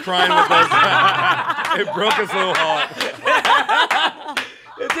was out there crying with us. It broke his little heart.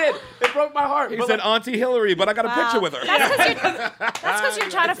 It did. It broke my heart. He But said like, Auntie Hillary, but I got a picture with her. That's because you're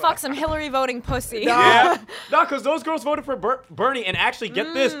trying to fuck some Hillary voting pussy. yeah. No, because those girls voted for Bernie, and actually,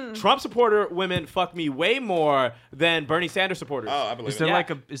 get this, Trump supporter women fuck me way more than Bernie Sanders supporters. Oh, I believe Is it. there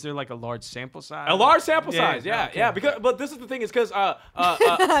Yeah. is there like a large sample size? A large sample Yeah, size, yeah, okay. yeah. But this is the thing, is because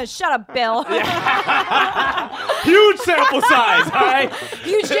Shut up, Bill. huge sample size, all right.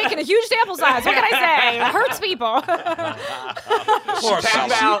 Huge dick and a huge sample size. What can I say? It hurts people. Poor Tap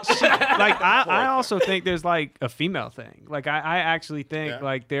fella. out. Like I also think there's like a female thing. Like I actually think Yeah.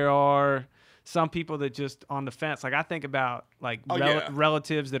 like there are some people that just on the fence. Like I think about like yeah.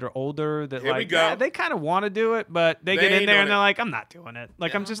 relatives that are older that Here we like go. yeah, they kind of want to do it, but they get They in ain't there doing and they're it. like, I'm not doing it.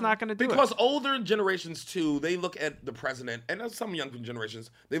 Like I'm just not going to do Because it. older generations too, they look at the president, and there's some younger generations,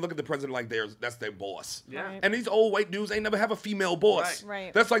 they look at the president like that's their boss. Yeah. Right. And these old white dudes ain't never have a female boss.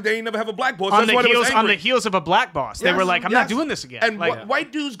 Right. That's like they ain't never have a black boss. On That's the why they was heels on the angry. heels of a black boss, they Yes, were like, I'm not yes. doing this again. And like,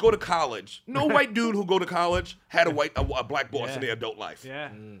 white dudes go to college. No white dude who go to college had a black boss Yeah. in their adult life. yeah.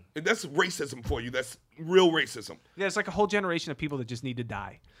 That's racism for you. That's real racism. Yeah, it's like a whole generation of people that just need to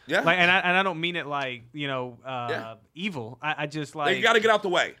die. Yeah. Like, and I don't mean it like Yeah. evil. I just like You got to get out the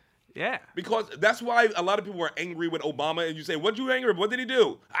way. yeah. Because that's why a lot of people were angry with Obama, and you say, "What you angry? What did he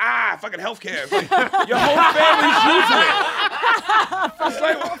do?" Ah, fucking healthcare. It's like, your whole family's using it.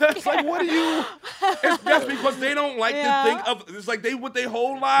 It's like, what do you? That's because they don't like Yeah. to think of. It's like they with their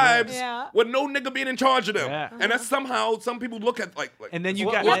whole lives Yeah. with no nigga being in charge of them, Yeah. and that's somehow some people look at like. And then you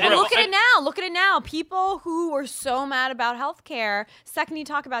Well, got well, Yeah, and Well, look at it now. Look at it now. People who were so mad about healthcare, second you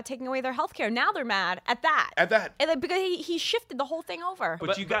talk about taking away their healthcare, now they're mad at that. At that. And because he shifted the whole thing over.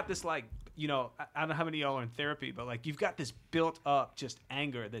 But you got this like, I don't know how many of y'all are in therapy, but like you've got this built up just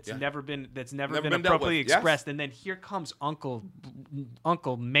anger that's Yeah. never been Never been been dealt appropriately with. Yes. expressed, and then here comes Uncle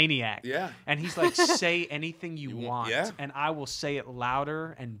Maniac. Yeah. And he's like, say anything you want- want, yeah. and I will say it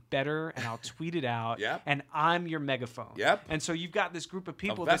louder and better, and I'll tweet it out. Yep. And I'm your megaphone. Yep. And so you've got this group of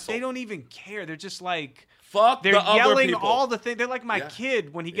people that vessel. they don't even care. They're just like. Fuck They're the other yelling people. all the things. They're like my Yeah.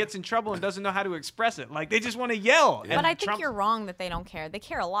 kid when he gets in trouble and doesn't know how to express it. Like they just want to yell. But I think Trump's- you're wrong that they don't care. They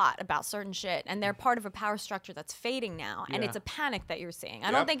care a lot about certain shit, and they're part of a power structure that's fading now, and Yeah. it's a panic that you're seeing. I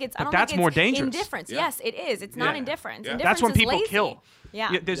Yep. don't think it's. I But don't that's think more it's dangerous. indifference. Yeah. Yes, it is. It's not Yeah. indifference. Yeah. Indifference That's when is people lazy. kill.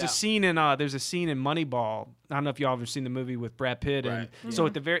 Yeah. There's Yeah. a scene in Moneyball. I don't know if y'all ever seen the movie with Brad Pitt, and Right. so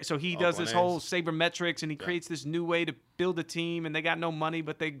at the so he does this whole Glenn sabermetrics, and he creates this new way to build a team, and they got no money,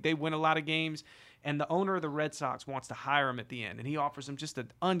 but they win a lot of games. And the owner of the Red Sox wants to hire him at the end, and he offers him just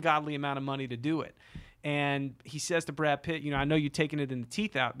an ungodly amount of money to do it. And he says to Brad Pitt, I know you're taking it in the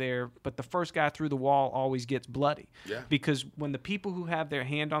teeth out there, but the first guy through the wall always gets bloody. Yeah. Because when the people who have their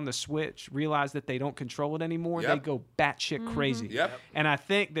hand on the switch realize that they don't control it anymore, Yep. they go batshit crazy. Yep. And I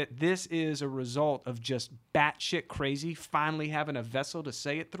think that this is a result of just batshit crazy finally having a vessel to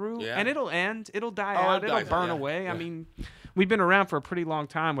say it through. Yeah. And it'll end. It'll die Oh, out. it It'll dies out, burn yeah. away. I Yeah. mean, we've been around for a pretty long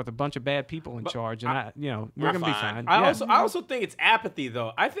time with a bunch of bad people in charge, and we're gonna be fine. I also think it's apathy,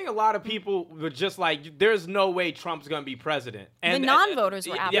 though. I think a lot of people were just like, "There's no way Trump's gonna be president." And the non-voters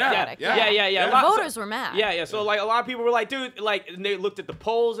were apathetic. Yeah. The voters were mad. Yeah. So like a lot of people were like, "Dude," like, and they looked at the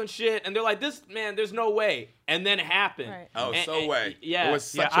polls and shit, and they're like, "This man, there's no way." And then it happened. Right. It was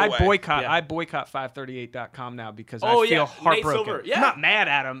such a I way. boycott. Yeah. I boycott 538.com now because I Oh, feel yeah. Nate heartbroken. Silver, yeah. I'm not mad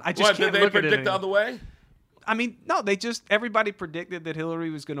at him. I just What, can't did they look at it predict the anymore. other way? I mean, no, everybody predicted that Hillary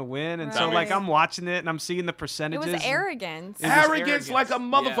was going to win, and so Right. like I'm watching it and I'm seeing the It percentages. was arrogance. Arrogance like a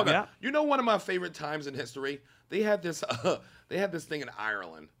motherfucker. Yeah. You know, one of my favorite times in history, they had this thing in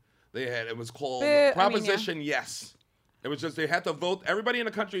Ireland. It was called Proposition Yes. It was just they had to vote. Everybody in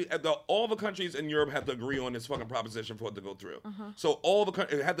the country, all the countries in Europe had to agree on this fucking proposition for it to go through. So all the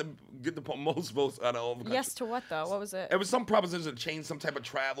it had to get the most votes out of all the countries. Yes to what though? What was it? It was some proposition to change some type of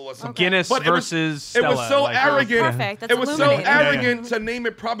travel or something. Guinness But versus it was Stella, so like, arrogant. Perfect. That's It was so illuminating. arrogant to name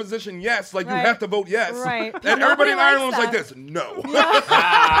it Proposition Yes, like you Right. have to vote yes. Right. And Nobody everybody in likes Ireland was like that. this, no.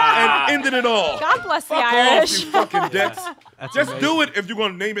 And ended it all. God bless the Fuck Irish. off, you fucking dicks. Just do it if you're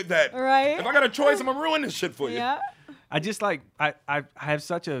gonna name it that. Right. If I got a choice, I'm gonna ruin this shit for you. Yeah. I just like I have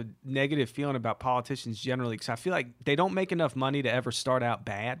such a negative feeling about politicians generally because I feel like they don't make enough money to ever start out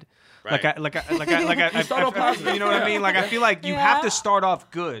bad. Right. I start off positive. you know what I mean? Like I feel like you Yeah. have to start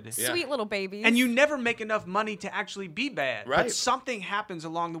off good. Sweet little babies. And you never make enough money to actually be bad. Right. But something happens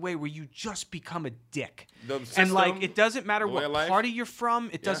along the way where you just become a dick. The And like system, it doesn't matter the way what of life. party you're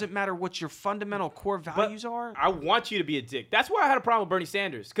from, it doesn't matter what your fundamental core values are. I want you to be a dick. That's why I had a problem with Bernie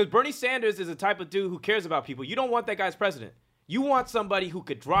Sanders. Because Bernie Sanders is the type of dude who cares about people. You don't want that guy as president. You want somebody who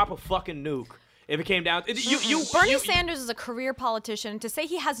could drop a fucking nuke if it came down. Bernie Sanders is a career politician. To say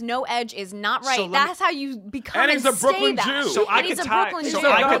he has no edge is not right. So let That's how you become And he's a stay Brooklyn that. Jew. So I And he's could a tie- Brooklyn so Jew.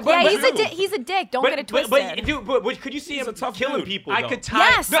 I could- Yeah, but- he's a dick. Don't get it twisted. But could you see He's him a tough killing dude. people? I though? could tie.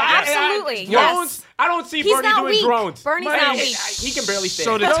 Yes, No, absolutely. Drones. I don't see He's Bernie not doing weak. drones. Bernie's Bernie- not weak. He can barely stand.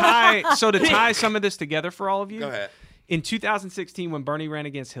 So to tie some of this together for all of you, Go ahead. in 2016 when Bernie ran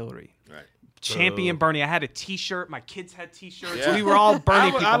against Hillary, Right. champion Bernie. I had a T-shirt. My kids had T-shirts. Yeah. We were all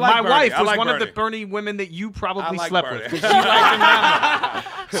Bernie people. I like My Bernie. wife I was like one of the Bernie. Bernie women that you probably like slept Bernie. with. 'Cause she liked him that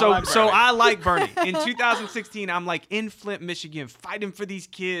much. So like Bernie. I like Bernie. In 2016, I'm like in Flint, Michigan, fighting for these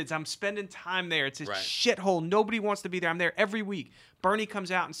kids. I'm spending time there. It's a Right. shithole. Nobody wants to be there. I'm there every week. Bernie comes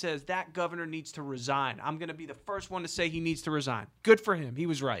out and says that governor needs to resign. I'm going to be the first one to say he needs to resign. Good for him. He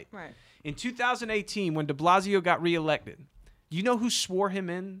was right. Right. In 2018, when de Blasio got reelected, you know who swore him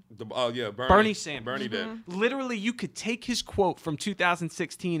in? Bernie Sanders. Bernie did. Literally, you could take his quote from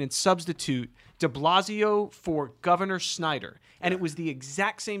 2016 and substitute de Blasio for Governor Snyder. And it was the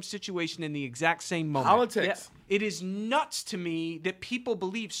exact same situation in the exact same moment. Politics. It is nuts to me that people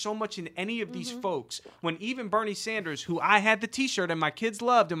believe so much in any of these folks when even Bernie Sanders, who I had the T-shirt and my kids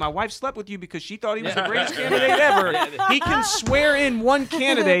loved and my wife slept with you because she thought he was the greatest candidate ever, he can swear in one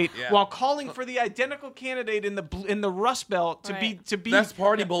candidate while calling for the identical candidate in the Rust Belt to Right. be. That's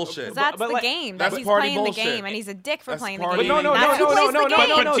party bullshit. That's but the like- game. that's He's party playing bullshit. the game, and he's a dick for That's playing the party game. bullshit. No, That's who plays the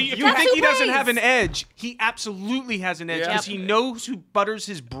game. But do you That's think who he doesn't plays. have an edge? He absolutely has an edge because he knows who butters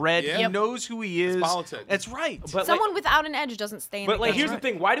his bread. Yeah. He Yep. knows who he is. politics. That's right. But Someone without an edge doesn't stay in But the like, game. here's the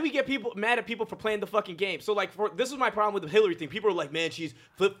thing: why do we get people mad at people for playing the fucking game? So like, this is my problem with the Hillary thing. People are like, "Man, she's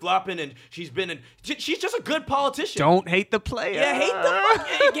flip flopping and she's just a good politician." Don't hate the player. Yeah, hate the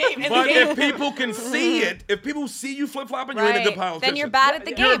fucking game. And But the game, if people can see it, if people see you flip flopping, you're in a good politician. Then you're bad at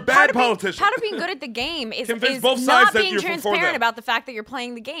the game. You're a bad Part of politician. part of being good at the game is Convince is both sides not that being you're for transparent them. about the fact that you're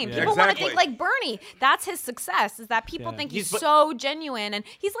playing the game. Yeah. People want to Exactly. think like Bernie. That's his success, is that people think he's He's- so genuine, and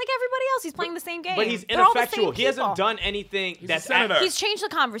he's like everybody else. He's playing the same game. but he's They're all the ineffectual. same He hasn't people. done anything He's a that's senator. He's changed the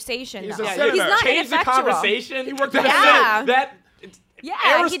conversation. He's though. a He's senator. not changed the ineffectual. conversation. He worked in the Yeah. Senate. That Yeah,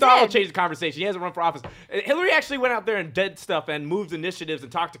 Aristotle he did. changed the conversation. He hasn't run for office. Hillary actually went out there and did stuff and moved initiatives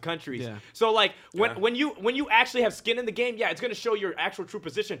and talked to countries. Yeah. So like when you actually have skin in the game, yeah, it's gonna show your actual true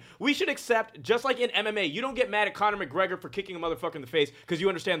position. We should accept, just like in MMA, you don't get mad at Conor McGregor for kicking a motherfucker in the face because you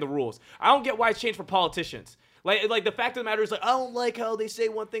understand the rules. I don't get why it's changed for politicians. Like the fact of the matter is, like, I don't like how they say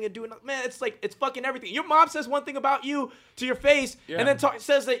one thing and do another. Man, it's like, it's fucking everything. Your mom says one thing about you to your face and then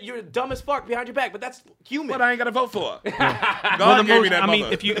says that you're dumb as fuck behind your back, but that's human. But I ain't got to vote for her. God Well, the gave me most- that I mean,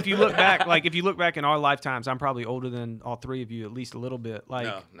 mother. if you look back, like if you look back in our lifetimes, I'm probably older than all three of you, at least a little bit. Like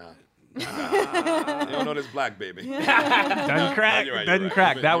No. You don't know this black baby. doesn't crack, You're right, doesn't you're right.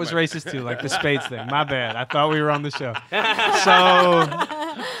 crack. You're That right. was racist too, like the spades thing. My bad. I thought we were on the show.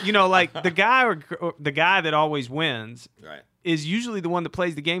 So, like the guy that always wins. Right. is usually the one that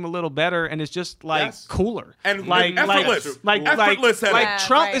plays the game a little better and is just like Yes. cooler. And like effortless. like Effortless at it. Yeah,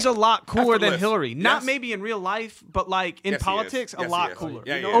 Trump right. is a lot cooler than Effortless. Hillary. Not Yes. maybe in real life, but like in Yes, he politics, is. a Yes, lot he is. cooler.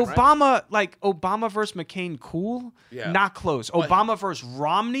 Yeah, he is. Obama, like Obama versus McCain, cool. Yeah. Not close. Obama versus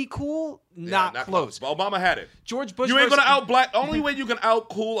Romney, cool. Not close. But Obama had it. George Bush. You ain't versus- gonna out black. Only way you can out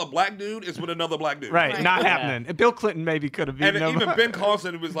cool a black dude is with another black dude. Right, not happening. And Bill Clinton maybe could have beaten And him. even Ben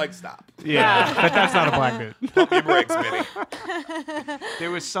Carson was like, "Stop, yeah, but that's not a black dude. pump your brakes, Benny."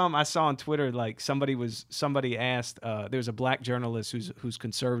 There was some I saw on Twitter, like somebody asked. There's a black journalist who's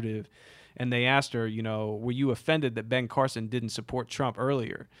conservative, and they asked her, were you offended that Ben Carson didn't support Trump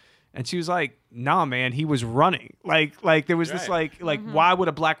earlier? And she was like, "Nah, man, he was running. Like there was this Right. why would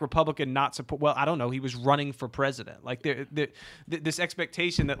a black Republican not support? Well, I don't know. He was running for president. Like this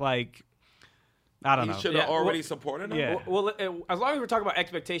expectation that like, I don't He know. should have Yeah, already supported him. Yeah. Well, as long as we're talking about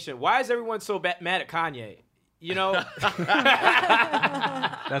expectation, why is everyone so mad at Kanye? You know,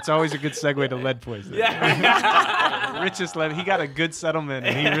 That's always a good segue to lead poisoning. yeah. Richest lead. He got a good settlement,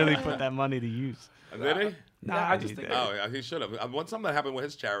 and he really put that money to use. Did he? I just think. Oh, yeah, he should have. When something happened with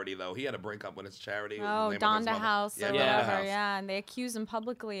his charity, though, he had to break up with his charity. Oh, Donda House or Donda whatever, House. yeah. And they accuse him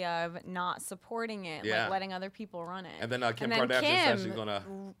publicly of not supporting it, Yeah. like letting other people run it. And then Kim And Kardashian said she's Kim gonna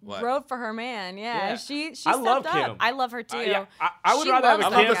what? Rode for her man, yeah. Yeah. She I love stepped up. Kim. I love her too. Yeah, I would She rather have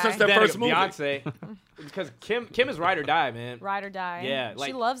loves a I love Kim her since that than first a movie. Beyonce, because Kim is ride or die, man. Ride or die. Yeah, she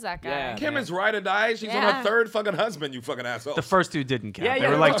like- loves that guy. yeah. Kim is ride or die. She's on Yeah. her third fucking husband. You fucking asshole. The first two didn't count. Yeah, they yeah,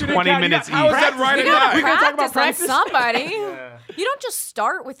 were the like first two didn't 20 count. You minutes got- how is each. that ride or You gotta die? We gotta talk about practice like practice? somebody. You don't just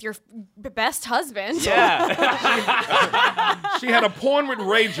start with your best husband. Yeah. She had a porn with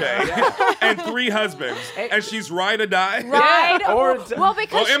Ray J and 3 husbands, and she's ride or die. Right? Yeah, or- well,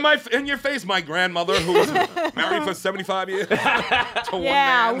 because Well, in your face, my grandmother, who was married for 75 years to one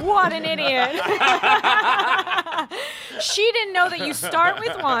yeah, man. what an idiot. She didn't know that you start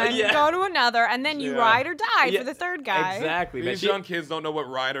with one, Yeah. go to another, and then you Yeah. ride or die Yeah, for the third guy. Exactly. Man. These young kids don't know what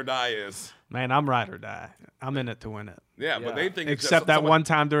ride or die is. Man, I'm ride or die. I'm in it to win it. Yeah, but they think it's Except just that someone- one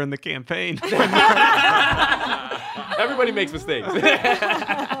time during the campaign. Everybody makes mistakes.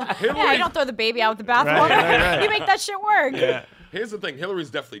 Yeah, you don't throw the baby out with the bathwater. right. You make that shit work. Yeah. Here's the thing: Hillary's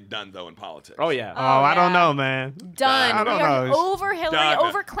definitely done though in politics. Oh yeah. Oh, I don't yeah. know, man. Done. I don't we are know. over Hillary, Done.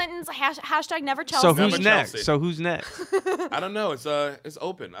 over Clinton's hashtag never Chelsea. So who's Never next? Chelsea. So who's next? I don't know. It's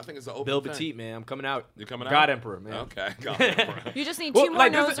open. I think it's an open. Bill thing. Beteet, man, I'm coming out. You coming out? God Emperor, man. Okay. God Emperor. You just need Well, two more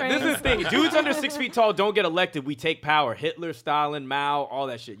like nose this rings. is the thing. Dudes under 6 feet tall don't get elected. We take power. Hitler, Stalin, Mao, all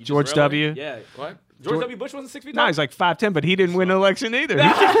that shit. You just George realize- W. Yeah. What? George W. Bush wasn't 6 feet No, tall. he's like 5'10", but he didn't win an election either.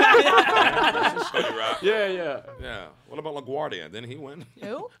 Yeah. Yeah. What about LaGuardia? Didn't he win?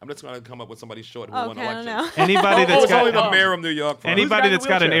 Who? I'm just gonna come up with somebody short who Okay, won I don't elections. know. Anybody Oh, that's it's only got the mayor of New York. anybody got the that's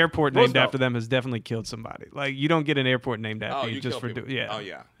got an wheelchair? airport named Roosevelt. after them has definitely killed somebody. Like you don't get an airport named after Oh, you you just kill for people. yeah. Oh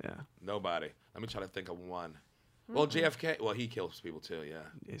yeah. Yeah. Nobody. Let me try to think of one. Well, JFK. Well, he kills people too. Yeah.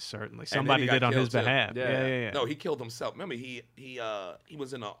 Yeah, certainly. then Somebody he got did on his killed, too. behalf. Yeah. Yeah. No, he killed himself. Remember, he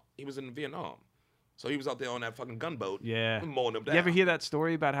was in Vietnam, so he was out there on that fucking gunboat. Yeah. Mowing them down. You ever hear that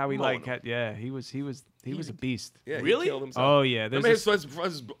story about how he Mowing like them. had, yeah, he was a beast. Yeah, Really? He killed himself. Oh yeah, there's Remember this,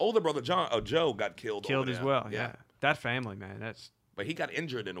 his older brother Joe got killed. killed over as there. well. Yeah. That family, man. That's But he war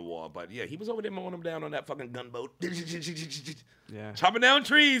injured in the war. But yeah, he was over there mowing them down on that fucking gunboat. yeah. Chopping down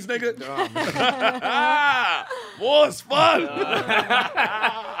trees, nigga. War's fun.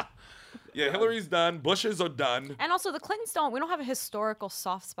 Yeah, Hillary's done. Bushes are done. And also, the Clintons we don't have a historical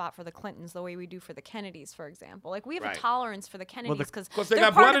soft spot for the Clintons the way we do for the Kennedys, for example. Like, we have Right. a tolerance for the Kennedys because 'Cause they they're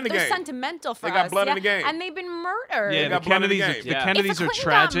got part blood of, in the they're game. sentimental for They us. got blood in the game. And they've been murdered. Yeah, the got blood in the Kennedys, game. the Yeah. Kennedys If a are Clinton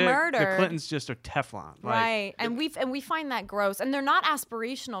got tragic. The murdered- Clintons just are Teflon. Like, Right, and we find that gross, and they're not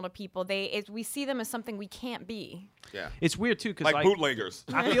aspirational to people. We see them as something we can't be. Yeah. It's weird too because Like bootleggers.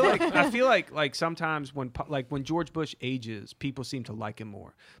 I feel like sometimes when George Bush ages, people seem to like him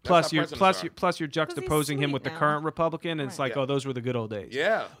more. Plus how you're presidents are. juxtaposing him sweet with the now. current Republican, and it's Right. like, oh, those were the good old days.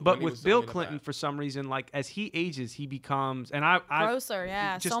 Yeah, But when he with was Bill only the Clinton, bad. for some reason, like as he ages, he becomes and I Grosser,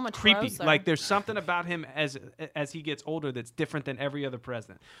 yeah, just so much creepy. grosser. Like there's something about him as he gets older that's different than every other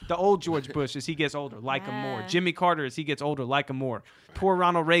president. The old George Bush, as he gets older, like him more. Yeah. Jimmy Carter, as he gets older, like him more. Poor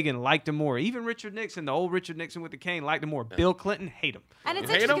Ronald Reagan liked him more. Even Richard Nixon, the old Richard Nixon with the cane, liked him more. Bill Clinton, hate him. And it's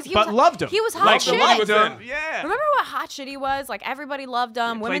hate interesting him? because But loved him. He was hot Liked shit. him, Loved him. Yeah. Remember what hot shit he was? Like, everybody loved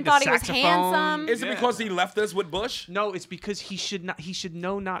him. Women played the thought he was saxophone. handsome. Is it Yeah. because he left us with Bush? No, it's because he should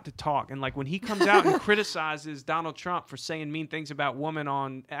know not to talk. And like when he comes out and criticizes Donald Trump for saying mean things about women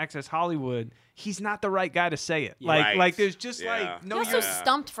on Access Hollywood, he's not the right guy to say it. Right. Like there's just Yeah. like no He also use.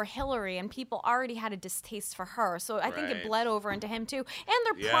 stumped for Hillary, and people already had a distaste for her. So I think it Right. bled over into him too. And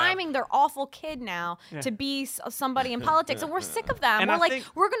they're Yeah. priming their awful kid now to be somebody in politics, and we're sick of them. And We're I like, think-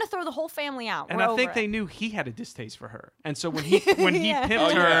 we're gonna throw the whole family out. And We're I think over they it. knew he had a distaste for her, and so when he pimped yeah.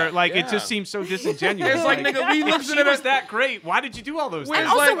 her, like it Yeah. just seemed so disingenuous. It's like, nigga, we if listening she to was that. that great, why did you do all those Wait, And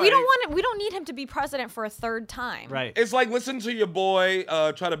things? also, like- we don't need him to be president for a third time. Right. It's like listen to your boy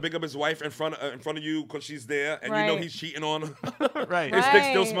try to big up his wife in front of you because she's there, and you know Right. he's cheating on her. Right. His dick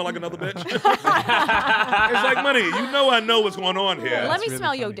still Right. smell like another bitch. It's like, money, you know I know what's going on here. Let me really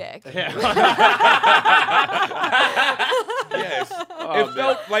smell your funny. dick. Yes. It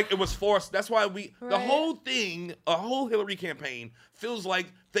felt like it was forced. That's why the Right. whole thing, a whole Hillary campaign feels like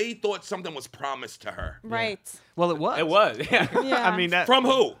they thought something was promised to her. Right. Well, it was. It was. Yeah. Yeah. I mean, that From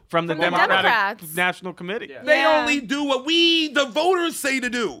who? from the the Democratic Democrats. National Committee. Yeah. They Yeah. only do what we, the voters, say to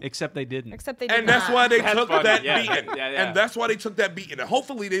do. Except they didn't. Except they did And that's not. why they That's took funny. that Yeah. beating. Yeah. And that's why they took that beating. And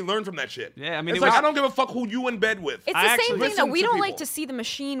hopefully they learned from that shit. Yeah, I mean, it's it like, was- I don't give a fuck who you in bed with. It's I the actually same thing listen though. We to don't like people. to see the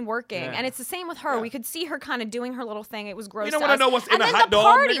machine working, Yeah. and it's the same with her. Yeah. We could see her kind of doing her little thing. It was gross. don't to wanna us. know what's in and a then hot the dog,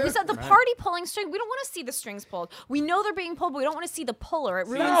 party. nigga? We said the party pulling string. We don't want to see the strings pulled. We know they're being pulled, but we don't want to see the puller. It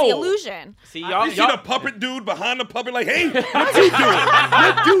ruins the No. illusion. See, y'all, You see the puppet dude behind the puppet like, hey, what you doing?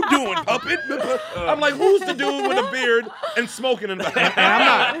 What you doing, puppet? I'm like, who's the dude with a beard and smoking in the back?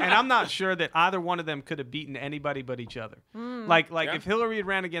 And I'm not sure that either one of them could have beaten anybody but each other. Mm. Like Yeah. if Hillary had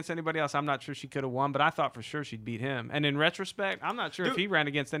ran against anybody else, I'm not sure she could have won. But I thought for sure she'd beat him. And in retrospect, I'm not sure if Dude. he ran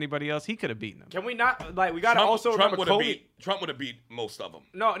against anybody else, he could have beaten him. Can we not like we gotta also Trump remember would have Comey? beat. Trump would have beat most of them.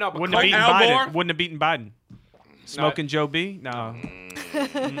 No, but Wouldn't have Comey- beaten Al Biden. Gore? Wouldn't have beaten Biden. Smoking Joe B? No.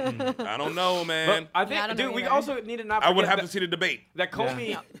 I don't know, man. I Yeah, I think, don't dude, know we either. also need to not. I would forget have that- to see the debate. That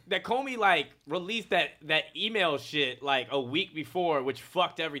Comey like released that email shit like a week before, which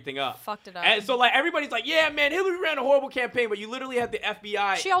fucked everything up. Fucked it up. And so like everybody's like, yeah, man, Hillary ran a horrible campaign, but you literally had the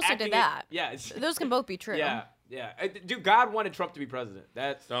FBI. She also acting did that. Yeah. it's- Those can both be true. Yeah. Yeah. Dude, God wanted Trump to be president.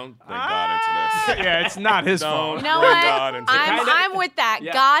 That's Don't bring God into this. Yeah, it's not his Don't fault. You know bring what? God into this. Kinda- I'm with that.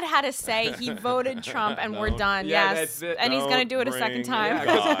 Yeah. God had to say he voted Trump, and we're Don't- done. Yeah, yes, that's it. and he's gonna Don't do it a bring second time.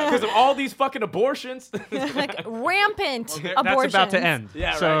 God. because of all these fucking abortions. Like rampant That's abortions. about to end.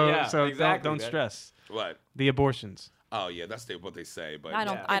 Yeah, so, right, yeah, So exactly, don't man. stress. What? The abortions. Oh yeah, that's what they say. But I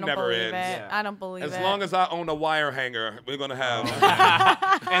don't. it I don't never believe ends. it. Yeah. I don't believe As it. long as I own a wire hanger, we're gonna have.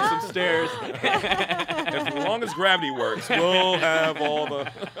 and some stairs. As long as gravity works, we'll have all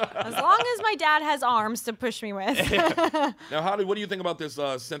the. As long as my dad has arms to push me with. Now, Holly, what do you think about this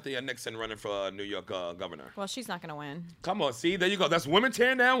Cynthia Nixon running for New York governor? Well, she's not gonna win. Come on, see, there you go. That's women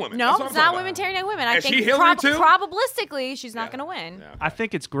tearing down women. No, That's what it's I'm not talking women about. tearing down women. I Is think she Hillary too? probabilistically she's not gonna win. Yeah. I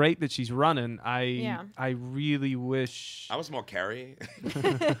think it's great that she's running. Yeah. I really wish. I was more Carrie.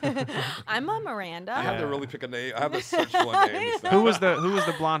 I'm a Miranda. I have to really pick a name. I have to search for a name. Who was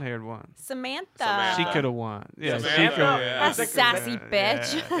the blonde haired one? Samantha. Samantha. She could have won. Yeah, she Samantha, could. yeah. A sassy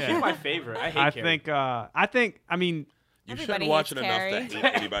bitch. She's my favorite. I hate I Carrie. think. I mean. You Everybody shouldn't watch hates it enough Carrie. to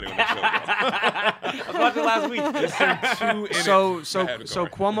hate anybody on the show. I was watching last week. Though. So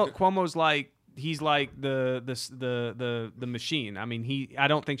Cuomo's like he's like the machine. I mean I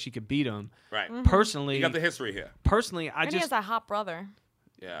don't think she could beat him. Right. Personally, You got the history here. I And he has just a hot brother.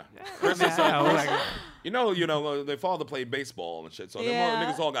 Yeah. You know, their father played baseball and shit, so Yeah. them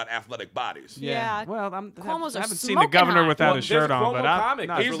niggas all got athletic bodies. Yeah. Well, Cuomo's I are haven't seen the smoking governor hot. without Well, his there's shirt a on, Cuomo but I'm comic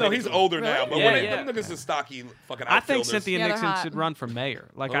not that's He's related he's to him. older now, Really? but Yeah, them niggas is stocky fucking I think outfielders. Cynthia Yeah, they're Nixon hot. should run for mayor.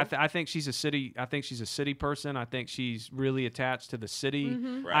 Like Who? I think she's a city. I think she's a city person. I think she's really attached to the city.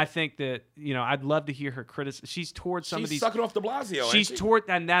 Mm-hmm. Right. I think that I'd love to hear her criticism. She's towards some She's of these. sucking off de Blasio. ain't She's she? toward,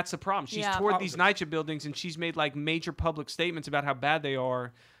 and that's the problem. She's Yeah. toward these NYCHA buildings, and she's made like major public statements about how bad they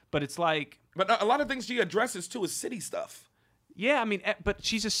are. But it's like, But a lot of things she addresses too is city stuff. yeah, I mean, but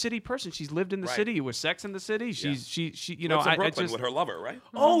she's a city person. She's lived in the Right. city. It was Sex in the City. She's she. What's in I Brooklyn just with her lover, right?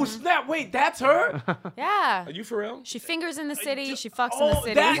 Oh snap! Wait, that's her. Yeah. Are you for real? She fingers in the city. She fucks in the Oh,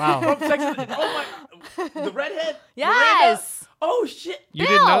 city. that's Wow. from Sex and the- Oh my! The redhead. Yes. Miranda? Oh shit! you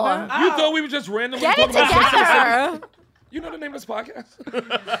didn't know Bill. that? You thought we were just randomly Get it talking about Sex and the City? together. You know the name of this podcast?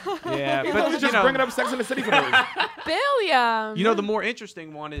 Yeah, We but just bringing up Sex in the City for no reason. Billiam. the more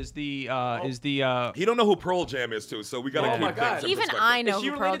interesting one is the He don't know who Pearl Jam is too, so we gotta Oh keep my things God. in Even perspective. I know Is she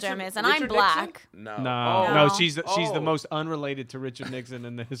who Pearl related to Jam is, and Richard I'm black. Nixon? No. no, No. she's the Oh. most unrelated to Richard Nixon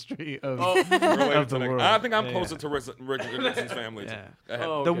in the history of Related of to the Nick. world. I think I'm Yeah. closer to Richard Nixon's family. Yeah. Go ahead.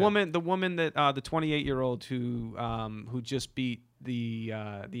 Oh, The okay. woman that the 28-year-old who just beat the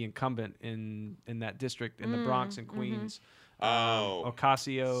incumbent in that district in the Bronx and Queens.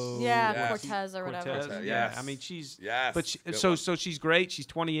 Ocasio. Yeah, Yes. Cortez or whatever. Cortez. Yes. Yeah, I mean she's. Yes. But Good so one. she's great. She's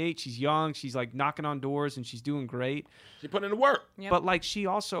 28. She's young. She's like knocking on doors and she's doing great. She put in the work. Yep. But like she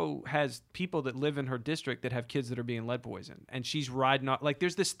also has people that live in her district that have kids that are being lead poisoned, and she's riding on. Like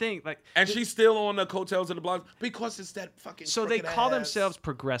there's this thing like. And she's still on the coattails of the blogs because it's that fucking. So they call themselves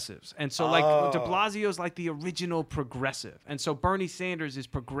progressives, and so like De Blasio's like the original progressive, and so Bernie Sanders is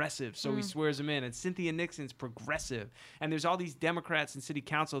progressive, so he swears him in, and Cynthia Nixon's progressive, and there's all these Democrats in city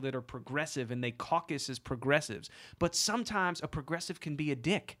council that are progressive, and they caucus as progressives, but sometimes a progressive can be a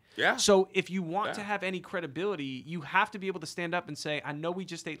dick. Yeah. So if you want to have any credibility, you have to be able to stand up and say, I know we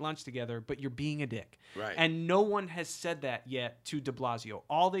just ate lunch together, but you're being a dick. Right. And no one has said that yet to De Blasio.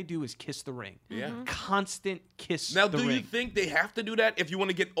 All they do is kiss the ring. Yeah. Constant kiss Now, the do ring. you think they have to do that if you want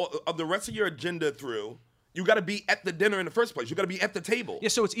to get the rest of your agenda through? You got to be at the dinner in the first place. You got to be at the table. Yeah,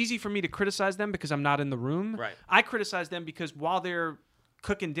 so it's easy for me to criticize them because I'm not in the room. Right. I criticize them because while they're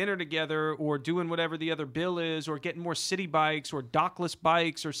cooking dinner together or doing whatever the other bill is or getting more city bikes or dockless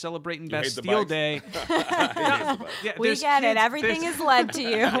bikes or celebrating hate the Bastille bikes? Day. Yeah, We there's get it. kids- Everything there's- is led to you.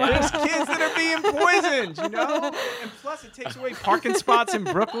 There's kids that are being poisoned, you know? And plus it takes away parking spots in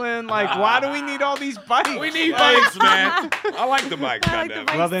Brooklyn. Like, why do we need all these bikes? We need bikes, man. I like the bikes, I like the goddamn.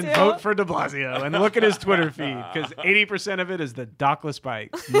 bikes. Well, then too. vote for de Blasio and look at his Twitter feed because 80% of it is the dockless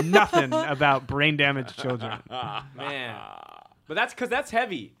bikes. Nothing about brain damaged children. Man. But that's because that's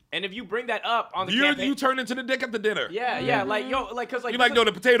heavy. And if you bring that up on the You campaign, turn into the dick at the dinner. yeah, like because You like, no,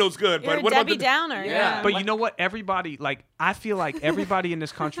 the potato's good, You're but a what about Debbie the Downer. Yeah. But you know what? Everybody, like, I feel like everybody in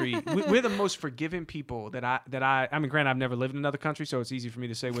this country, we're the most forgiving people that I mean, granted, I've never lived in another country, so it's easy for me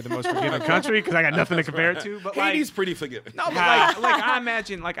to say we're the most forgiving country because I got nothing to compare it to. But like, Haiti's pretty forgiving. no, but like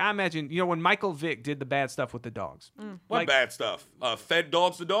I imagine, you know, when Michael Vick did the bad stuff with the dogs. What like- bad stuff? Fed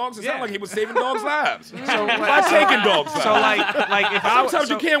dogs to dogs? It Yeah. sounded like he was saving dogs' lives. So, By taking dogs' lives. so like if I Sometimes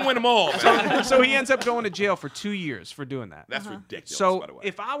you can't win them all, man. so he ends up going to jail for 2 years for doing that. That's ridiculous, So by the way.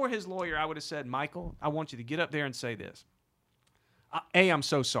 if I were his lawyer, I would have said, Michael, I want you to get up there and say this. A, I'm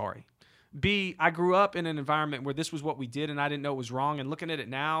so sorry. B, I grew up in an environment where this was what we did and I didn't know it was wrong. And looking at it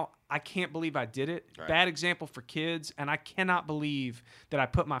now, I can't believe I did it. Right. Bad example for kids. And I cannot believe that I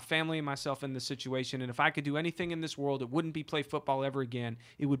put my family and myself in this situation. And if I could do anything in this world, it wouldn't be play football ever again.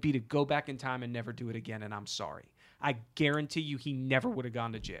 It would be to go back in time and never do it again. And I'm sorry. I guarantee you he never would have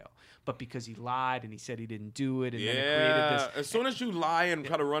gone to jail. But because he lied and he said he didn't do it and then it created Yeah. this. As soon as you lie and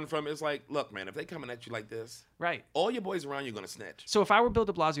try to run from it, it's like, look, man, if they coming at you like this, Right. all your boys around you are going to snitch. So if I were Bill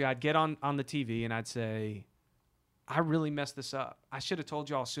de Blasio, I'd get on the TV and I'd say, I really messed this up. I should have told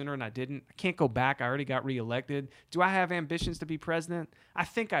y'all sooner and I didn't. I can't go back. I already got reelected. Do I have ambitions to be president? I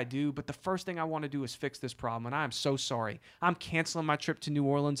think I do, but the first thing I want to do is fix this problem, and I am so sorry. I'm canceling my trip to New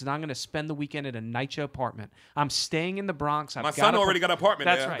Orleans, and I'm going to spend the weekend at a NYCHA apartment. I'm staying in the Bronx. My son already got an apartment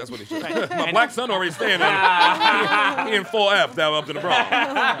That's there. right. That's what he should. Right. My And- black son already staying there. He in 4F down up to the Bronx.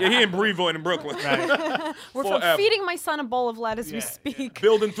 Yeah, he in Brevoort in Brooklyn. We're 4F. feeding my son a bowl of lettuce as we speak.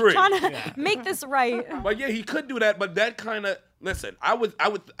 Building 3. Trying to make this right. But yeah, he could do that. But that kind of listen, I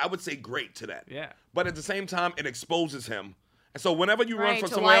would say great to that. Yeah. But at the same time, it exposes him. And so whenever you run Right, for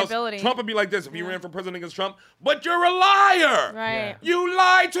to someone liability. else, Trump would be like this if he ran for president against Trump. But you're a liar. Right. You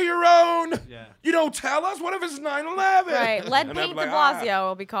lied to your own. Yeah. You don't tell us. What if it's 9/11? Right. Lead And I'd paint be de like, Blasio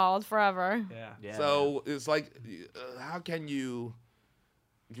will be called forever. Yeah. So it's like, how can you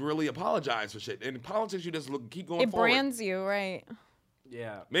really apologize for shit? In politics, you just keep going It forward. brands you, right?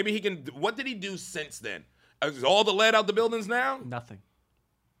 yeah. Maybe he can. What did he do since then? Is all the lead out the buildings now? Nothing.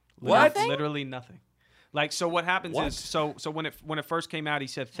 What? Literally nothing. Like, so what happens What? is, so when it first came out, he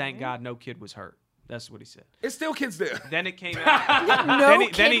said, thank God no kid was hurt. That's what he said. It's still kids there. Then it came out. No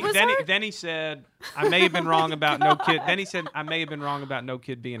kid was hurt? Then he said, I may have been wrong about no kid. Then he said, I may have been wrong about no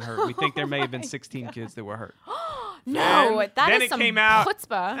kid being hurt. We think there may have been 16 kids that were hurt. No, that then is it some came out.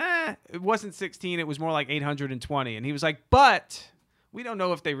 chutzpah. It wasn't 16. It was more like 820. And he was like, but we don't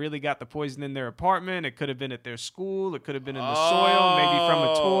know if they really got the poison in their apartment. It could have been at their school. It could have been in the soil, maybe from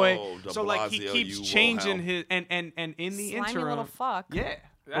a toy. De So like he Blasio, keeps you changing will his and in the Slimy interim, little fuck. yeah,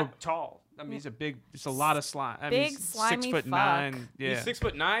 or tall. I mean, he's a big. It's a lot of slime. I Big, mean, he's slimy 6'9". fuck. Yeah, He's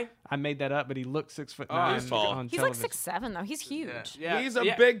 6'9". I made that up, but he looked 6'9". he's tall. on He's like television. 6'7" though. He's huge. Yeah. He's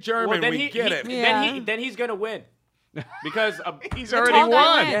a big German. Then We get it. Yeah. Then he's gonna win. Because He's The already tall guy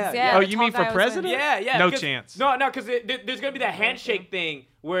won. wins, yeah, Oh, the you tall mean guy for always president? wins. yeah, No 'cause- chance. No, because there's gonna be that handshake thing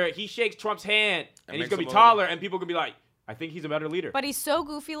where he shakes Trump's hand and he's makes gonna be him taller, and people gonna be like, I think he's a better leader. But he's so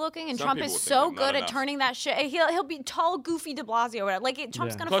goofy looking, and Some Trump people is think so that, not good at enough. turning that shit. He'll be tall, goofy De Blasio. Or whatever. Like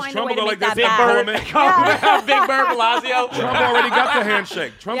Trump's gonna Plus find Trump a way to will make go like that this in bad. Parliament. Big Bird Blasio. Trump already got the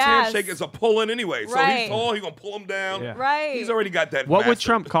handshake. Trump's Yes. handshake is a pull-in anyway. So Right. he's tall. He's going to pull him down. Yeah. Right. He's already got that. What would mastered.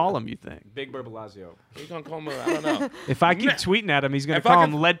 Trump call him, you think? Big Bird Blasio. He's going to call him, I don't know. If I keep tweeting at him, he's going If to I call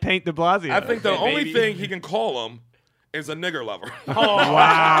can- him Lead Paint de Blasio. I think the Hey, only baby. thing he can call him is a nigger lover. Wow.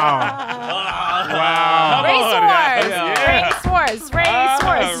 Race wars. Yeah. Race wars. Race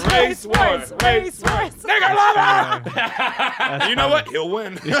wars. Race wars. Race wars. Nigger lover! You know what? He'll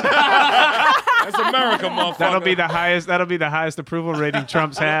win. That's America, motherfucker. That'll be the highest approval rating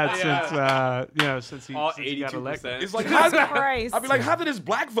Trump's had since he All since he got elected. 82%. It's like, Christ. I'd be like, how did his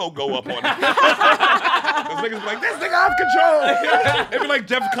black vote go up on it? Those niggas be like, this nigga off control. It'd be like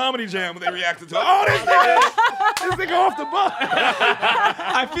Jeff's Comedy Jam when they reacted to it. Oh, this nigga off the bus.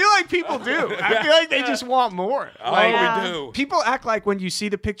 I feel like people do. I feel like they just want more. Oh, Like, we do. people act like when you see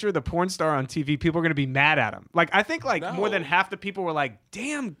the picture of the porn star on TV, people are going to be mad at him. Like, I think No. more than half the people were like,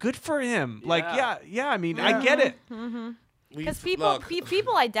 damn, good for him. Like, Yeah. I mean, I get it. Because people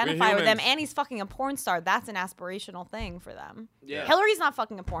identify with him, humans. and he's fucking a porn star. That's an aspirational thing for them. Yeah. Hillary's not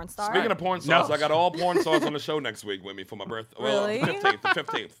fucking a porn star. Speaking of porn stars, No. I got all porn stars on the show next week with me for my birthday. Well, Really? the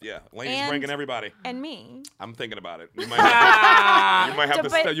 15th. Yeah. Lane's And- bringing everybody. and me. I'm thinking about it. You might have to,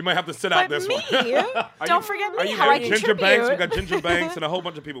 But- you might have to sit out But this me, one. don't forget me. You How I got Ginger contribute. Banks. We got Ginger Banks and a whole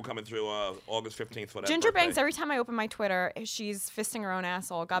bunch of people coming through August 15th for that Ginger birthday. Banks. Every time I open my Twitter, she's fisting her own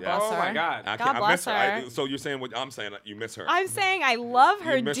asshole. God Yeah. bless Oh her. my God. I God miss bless her. her. So you're saying what I'm saying? You miss her. I'm saying I love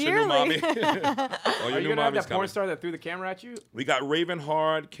her you miss your new mommy. dearly. Oh, your Are new you gonna have mommy's that porn coming. star that threw the camera at you? We got Raven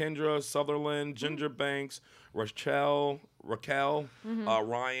Hard, Kendra Sutherland, Ginger Banks, Raquel,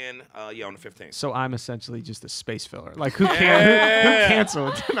 Ryan. Yeah, on the 15th. So I'm essentially just a space filler. Like, who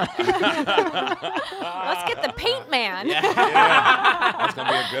canceled tonight? Let's get the paint man. That's gonna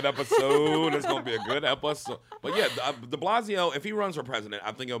be a good episode. It's gonna be a good episode. But yeah, De Blasio, if he runs for president,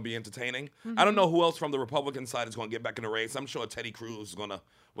 I think it'll be entertaining. I don't know who else from the Republican side is gonna get back in the race. I'm sure Teddy Cruz is gonna.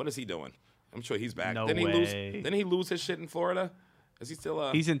 What is he doing? I'm sure he's back. No Didn't way. he lose his shit in Florida? Is he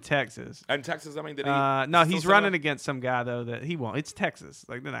still? He's in Texas. in Texas. I mean, did he? No, still he's sit running up? against some guy though that he won't. It's Texas.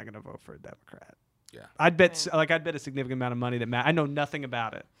 Like, they're not going to vote for a Democrat. Yeah. I'd bet a significant amount of money that I know nothing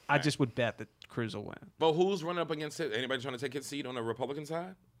about it. I just would bet that Cruz will win. But who's running up against it? Anybody trying to take his seat on the Republican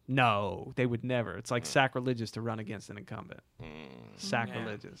side? No, they would never. It's like sacrilegious to run against an incumbent.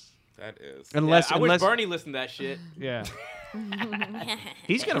 Sacrilegious. That is. Unless I wish Bernie listened to that shit. yeah.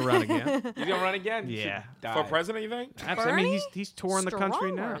 He's going to run again. He's gonna run again? He Yeah. should die. For president, you think? Absolutely. I mean, Bernie? he's touring the country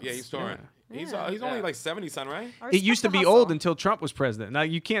Strong now. words. Yeah, he's touring. He's Yeah. only like 70, son, right? I It used to respect the be hustle. old until Trump was president. Now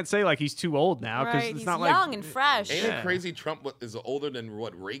you can't say like he's too old now because Right, it's he's not young like and fresh. Ain't Yeah. it crazy? Trump is older than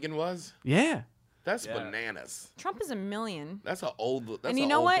what Reagan was. yeah. That's Yeah. bananas. Trump is a million. That's an old. That's And you an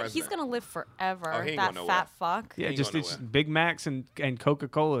know old what? President. He's gonna live forever. Oh, he ain't that going fat fuck. Yeah, Ain't just going it's nowhere. Big Macs and Coca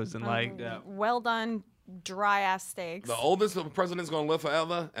Colas and like Well done, dry ass steaks. The oldest president's gonna live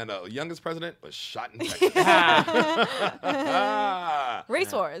forever, and the youngest president was shot in Texas.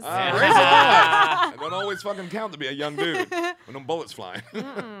 Race wars. It don't always fucking count to be a young dude when them bullets flying.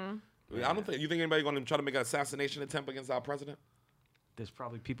 I don't think you think anybody gonna try to make an assassination attempt against our president. there's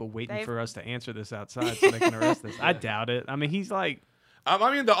probably people waiting They've- for us to answer this outside so they can arrest us. I doubt it. I mean, he's like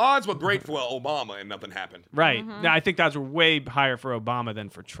I mean, the odds were great for Obama, and nothing happened. right. Now, I think odds were way higher for Obama than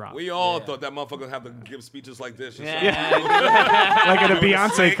for Trump. We all thought that motherfucker would have to give speeches like this. And like at a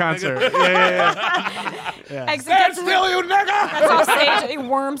Beyonce snake, concert. Yeah. Exit Stand gets still, you nigga! that's off stage. He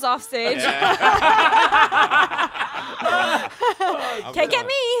worms off stage. Can't get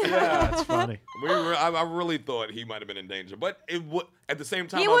me. Yeah, that's funny. I really thought he might have been in danger, but at the same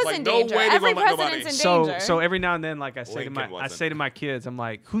time, He I was was like, in no danger. way they're Every gonna let president's nobody. in danger. So every now and then, like I say Lincoln to wasn't. my kids, I'm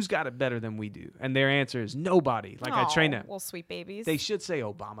like, who's got it better than we do? And their answer is nobody. Like I train them. Well, sweet babies. They should say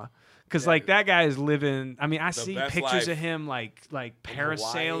Obama. Because like that guy is living. I mean, I see best pictures life. of him like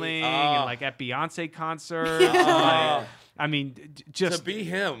parasailing Hawaii. and like at Beyonce concerts. and, like, I mean, just To be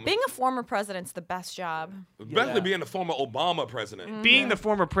him, Being a former president's the best job. especially being the former Obama president. being the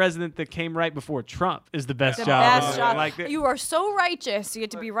former president that came right before Trump is the best The job. best job. Like, You are so righteous. You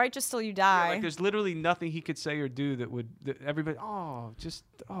get to be righteous till you die. like there's literally nothing he could say or do that would everybody. Oh.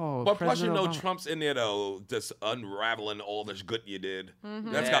 But plus, President Obama. Trump's in there though, just unraveling all this good you did.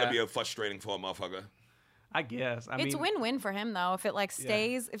 Mm-hmm. That's got to be frustrating for a motherfucker. I guess. I It's mean, win-win for him though. If it like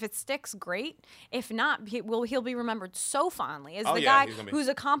stays, if it sticks, great. If not, he'll be remembered so fondly as Oh, the yeah, guy he's gonna be- whose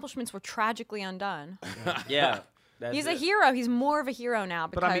accomplishments were tragically undone. Yeah. That's He's a it. hero. He's more of a hero now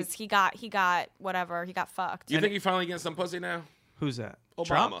But I mean- because he got whatever. He got fucked. You think he finally getting some pussy now? who's that? Obama.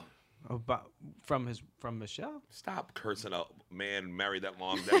 Trump? From Michelle? Stop cursing a man married that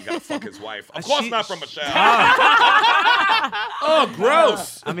long that he gotta fuck his wife. Of course not from Michelle. Oh,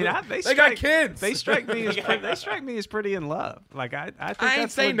 gross. I mean, they got kids. They strike me as pretty in love. Like I think I ain't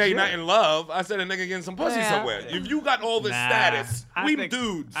that's saying they legit. not in love. I said a nigga getting some pussy somewhere. If you got all this status,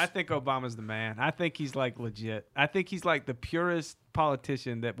 dudes. I think Obama's the man. I think he's like legit. I think he's like the purest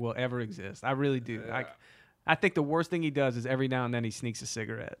politician that will ever exist. I really do. I think the worst thing he does is every now and then he sneaks a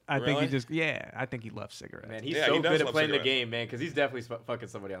cigarette. I think I think he loves cigarettes. Man, he's so good at playing the game, man, because he's definitely fucking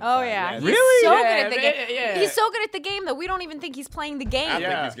somebody on the Oh side. yeah, he's Really? so good at the game. Yeah. He's so good at the game that we don't even think he's playing the game. I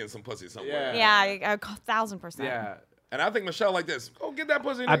think he's getting some pussy somewhere. Yeah, 1,000%. Yeah. And I think Michelle like this. Go get that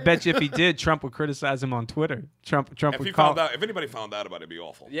pussy. I nigga. bet you if he did, Trump would criticize him on Twitter. Trump If would he call. found out, if anybody found out about it, it'd be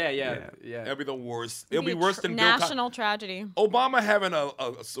awful. Yeah. It'd be the worst. It'd It'll be worse than Bill national tragedy. Obama having a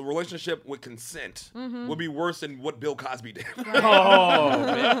relationship with consent would be worse than what Bill Cosby did. Oh,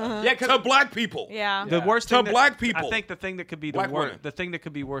 man. Yeah, to black people. Yeah. The worst To thing that- black people. I think the thing that could be Black the worst. women. The thing that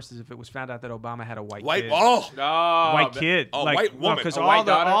could be worse is if it was found out that Obama had a white White. kid. Oh. White kid, A like, white woman. because A all white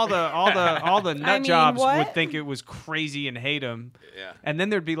the daughter? all the nut I mean, jobs what? would think it was crazy and hate him. Yeah. And then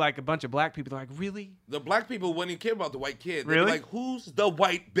there'd be like a bunch of black people like, really? The black people wouldn't even care about the white kid. They'd Really? be like, who's the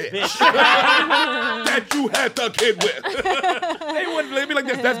white bitch that you had the kid with? They'd be like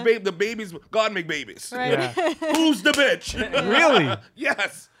this. That's the babies. God make babies. Right. Yeah. Who's the bitch? Really?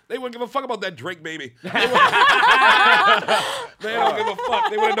 Yes. They wouldn't give a fuck about that Drake baby. They don't give a fuck.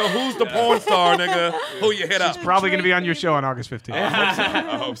 They want to know who's the porn star, nigga. Who you hit up. Probably going to be on your show on August 15th.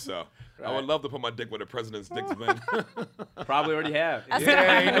 I hope so. I would love to put my dick where the president's dick's been. Probably already have.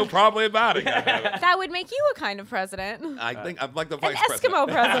 Yeah, ain't no problem about it. That would make you a kind of president. I think I'd like the An vice president. Eskimo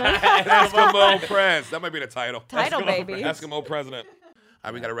president. Eskimo Prez. That might be the title. Title, baby. Eskimo president. All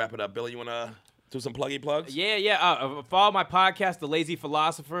right, we got to wrap it up. Billy, you want to do some pluggy plugs? Yeah. Follow my podcast, The Lazy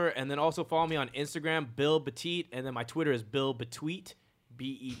Philosopher, and then also follow me on Instagram, Bill Beteet, and then my Twitter is Bill Betweet.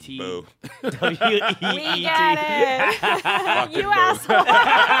 B-E-T. Boo. W-E-E-T. We get it. You asshole.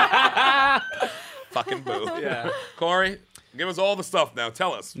 Fucking boo. Yeah. Corey, give us all the stuff now.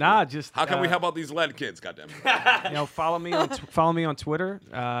 Tell us. Nah, just How can we help out these lead kids? Goddamn. follow me on Twitter.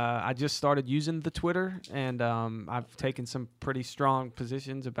 I just started using the Twitter, and I've taken some pretty strong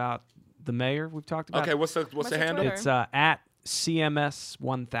positions about the mayor we've talked about. Okay, what's the handle? Twitter? It's at CMS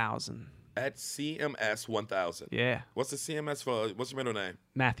 1000. At CMS 1000. Yeah, What's the CMS for? What's your middle name?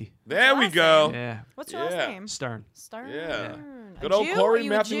 Matthew There we Last go. name. Yeah, What's your last Yeah. name? Stern. Stern. Yeah. A Good old Jew? Corey Are you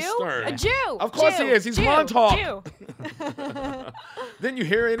Matthew a Jew? Stern. A Jew. Of course Jew. he is. He's Jew. Montauk. Jew. Didn't you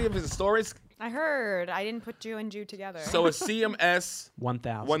hear any of his stories? I heard. I didn't put Jew and Jew together. So it's CMS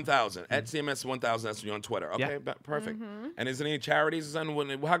 1000. 1000 at CMS 1000. That's you on Twitter. Okay, perfect. And is there any charities? And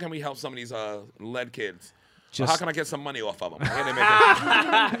how can we help some of these lead kids? Or how can I get some money off of them?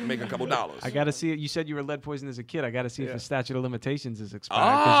 I hear they make a couple dollars. I gotta see it. You said you were lead poisoned as a kid. I gotta see if the statute of limitations is expired.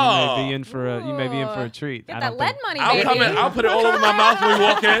 Oh. 'Cause you may be in for a treat. Get I that don't lead think- money, I'll baby. come in. I'll put it all over my mouth when we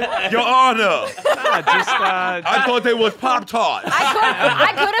walk in. Your Honor, I thought they was Pop Tart.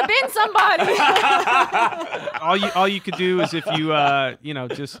 I could have been somebody. all you could do is if you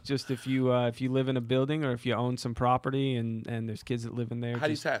just if you live in a building or if you own some property and there's kids that live in there. How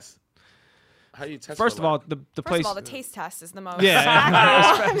do you test? How do you test? First for of all, lead? the First place. of all, the taste test is the most.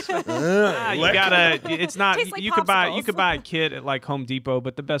 Yeah. You gotta. It's not. Tastes like you could buy a kit at like Home Depot,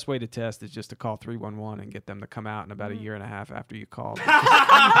 but the best way to test is just to call 311 and get them to come out in about a year and a half after you called.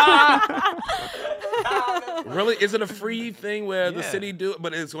 Really? Is it a free thing where the Yeah. city do it,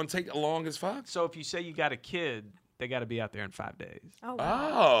 but it's going to take long as fuck? So if you say you got a kid, they got to be out there in 5 days. Oh, wow.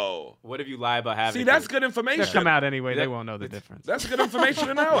 Oh. What if you lie about having See, that's kids? good information. They'll come out anyway. They won't know the difference. That's good information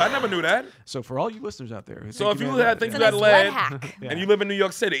to know. I never knew that. So for all you listeners out there, who So think if you may had have things It's a you had nice lead lead hack. and you live in New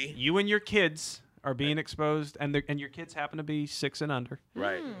York City, you and your kids are being exposed, and your kids happen to be 6 and under.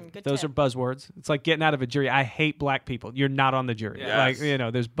 right? Good Those tip. are buzzwords. It's like getting out of a jury. I hate black people. You're not on the jury. Yes. Like,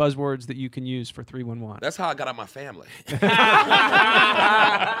 there's buzzwords that you can use for 311. That's how I got out my family.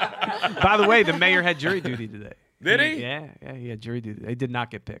 By the way, the mayor had jury duty today. Did he? Yeah, he had jury duty. They did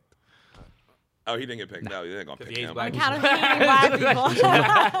not get picked. Oh, he didn't get picked. No, he ain't gonna pick he him. black. Count of hating black people.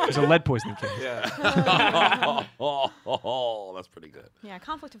 It was a lead poisoning case. Oh, that's pretty good. Yeah,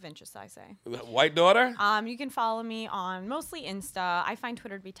 conflict of interest, I say. White daughter? You can follow me on mostly Insta. I find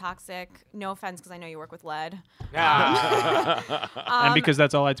Twitter to be toxic. No offense, because I know you work with lead. And because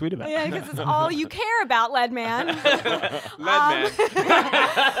that's all I tweet about. Yeah, because it's all you care about, lead man. Lead man.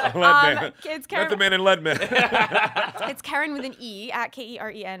 Leadman. It's Not the Karen. man in Leadman. It's Karen with an E at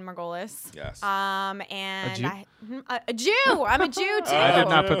Keren Margolis. Yes. And Jew? a Jew. I'm a Jew too. I did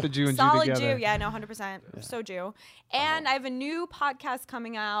not put the Jew and Jew Solid together. Jew. Yeah, no, 100%. So Jew. And I have a new podcast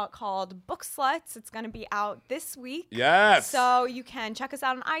coming out called Book Sluts. It's going to be out this week. Yes. So you can check us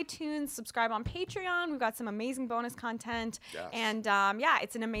out on iTunes, subscribe on Patreon. We've got some amazing bonus content. Yes. And yeah,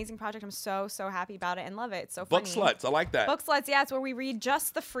 it's an amazing project. I'm so happy about it and love it. It's so Book funny. Sluts. I like that. Book Sluts, yeah, it's where we read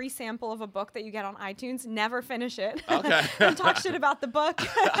just the free sample of a book that you get on iTunes. Never finish it. Okay. And talk shit about the book.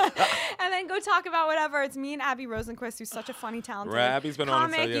 And then go talk about whatever. It's me and Abby Rosenquist, who's such a funny, talented Abby's been on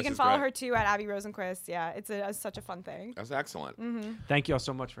it, comic. so yeah, You can she's follow great. her too at Abby Rosenquist. Yeah, it's such a fun thing. That's excellent. Thank y'all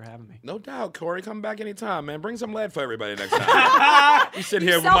so much for having me. No doubt, Corey. Come back anytime, man. Bring some lead for everybody next time. You sit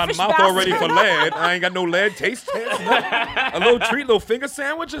here with my selfish mouth all ready for bastard. lead. I ain't got no lead taste test. A little treat, little finger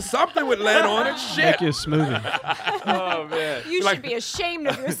sandwich or something with lead on it. Shit. Thank you, smoothie. Oh, man. You Like, should be ashamed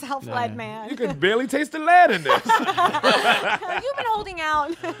of yourself, lead man. you can barely taste the lead in this. You've been holding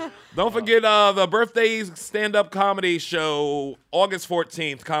out. Don't forget the birthday stand-up comedy show, August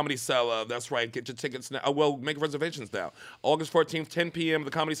 14th, Comedy Cellar. That's right. Get your tickets now. Well, make reservations now. August 14th, 10 p.m.,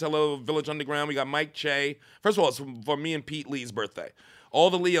 the Comedy Cellar, Village Underground. We got Mike Che. First of all, it's for me and Pete Lee's birthday. All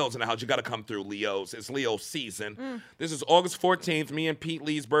the Leos in the house, you got to come through, Leos. It's Leo season. This is August 14th, me and Pete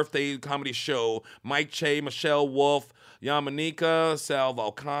Lee's birthday comedy show. Mike Che, Michelle Wolf, Yamanika, Sal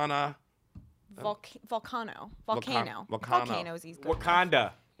Volcana. Volcano. Volcano. Volcanoes, he's good.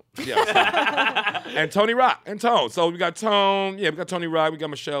 Wakanda. Yeah. And Tony Rock and Tone. So we got Tone. Yeah, we got Tony Rock. We got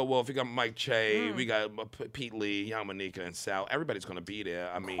Michelle Wolf. We got Mike Che. We got Pete Lee, Yamanika, and Sal. Everybody's going to be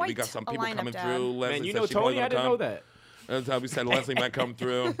there. I mean, we Quite got some a people lineup, coming Dad. through. Leslie Man, you said know she probably Tony? I gonna didn't come. know that. That's how we said Leslie might come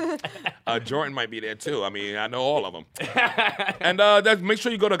through. Jordan might be there too. I mean, I know all of them. And make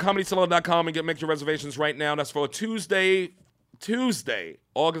sure you go to ComedyCellar.com and make your reservations right now. That's for Tuesday,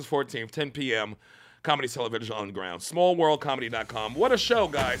 August 14th, 10 p.m. Comedy Cellar Village Underground. SmallWorldComedy.com. What a show,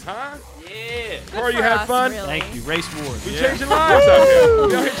 guys, huh? Yeah. Corey, you For had us, fun? really. Thank you. Race Wars. We changing lives out here.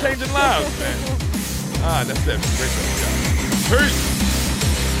 We out here changing lives, man. That's it. Great show. Peace.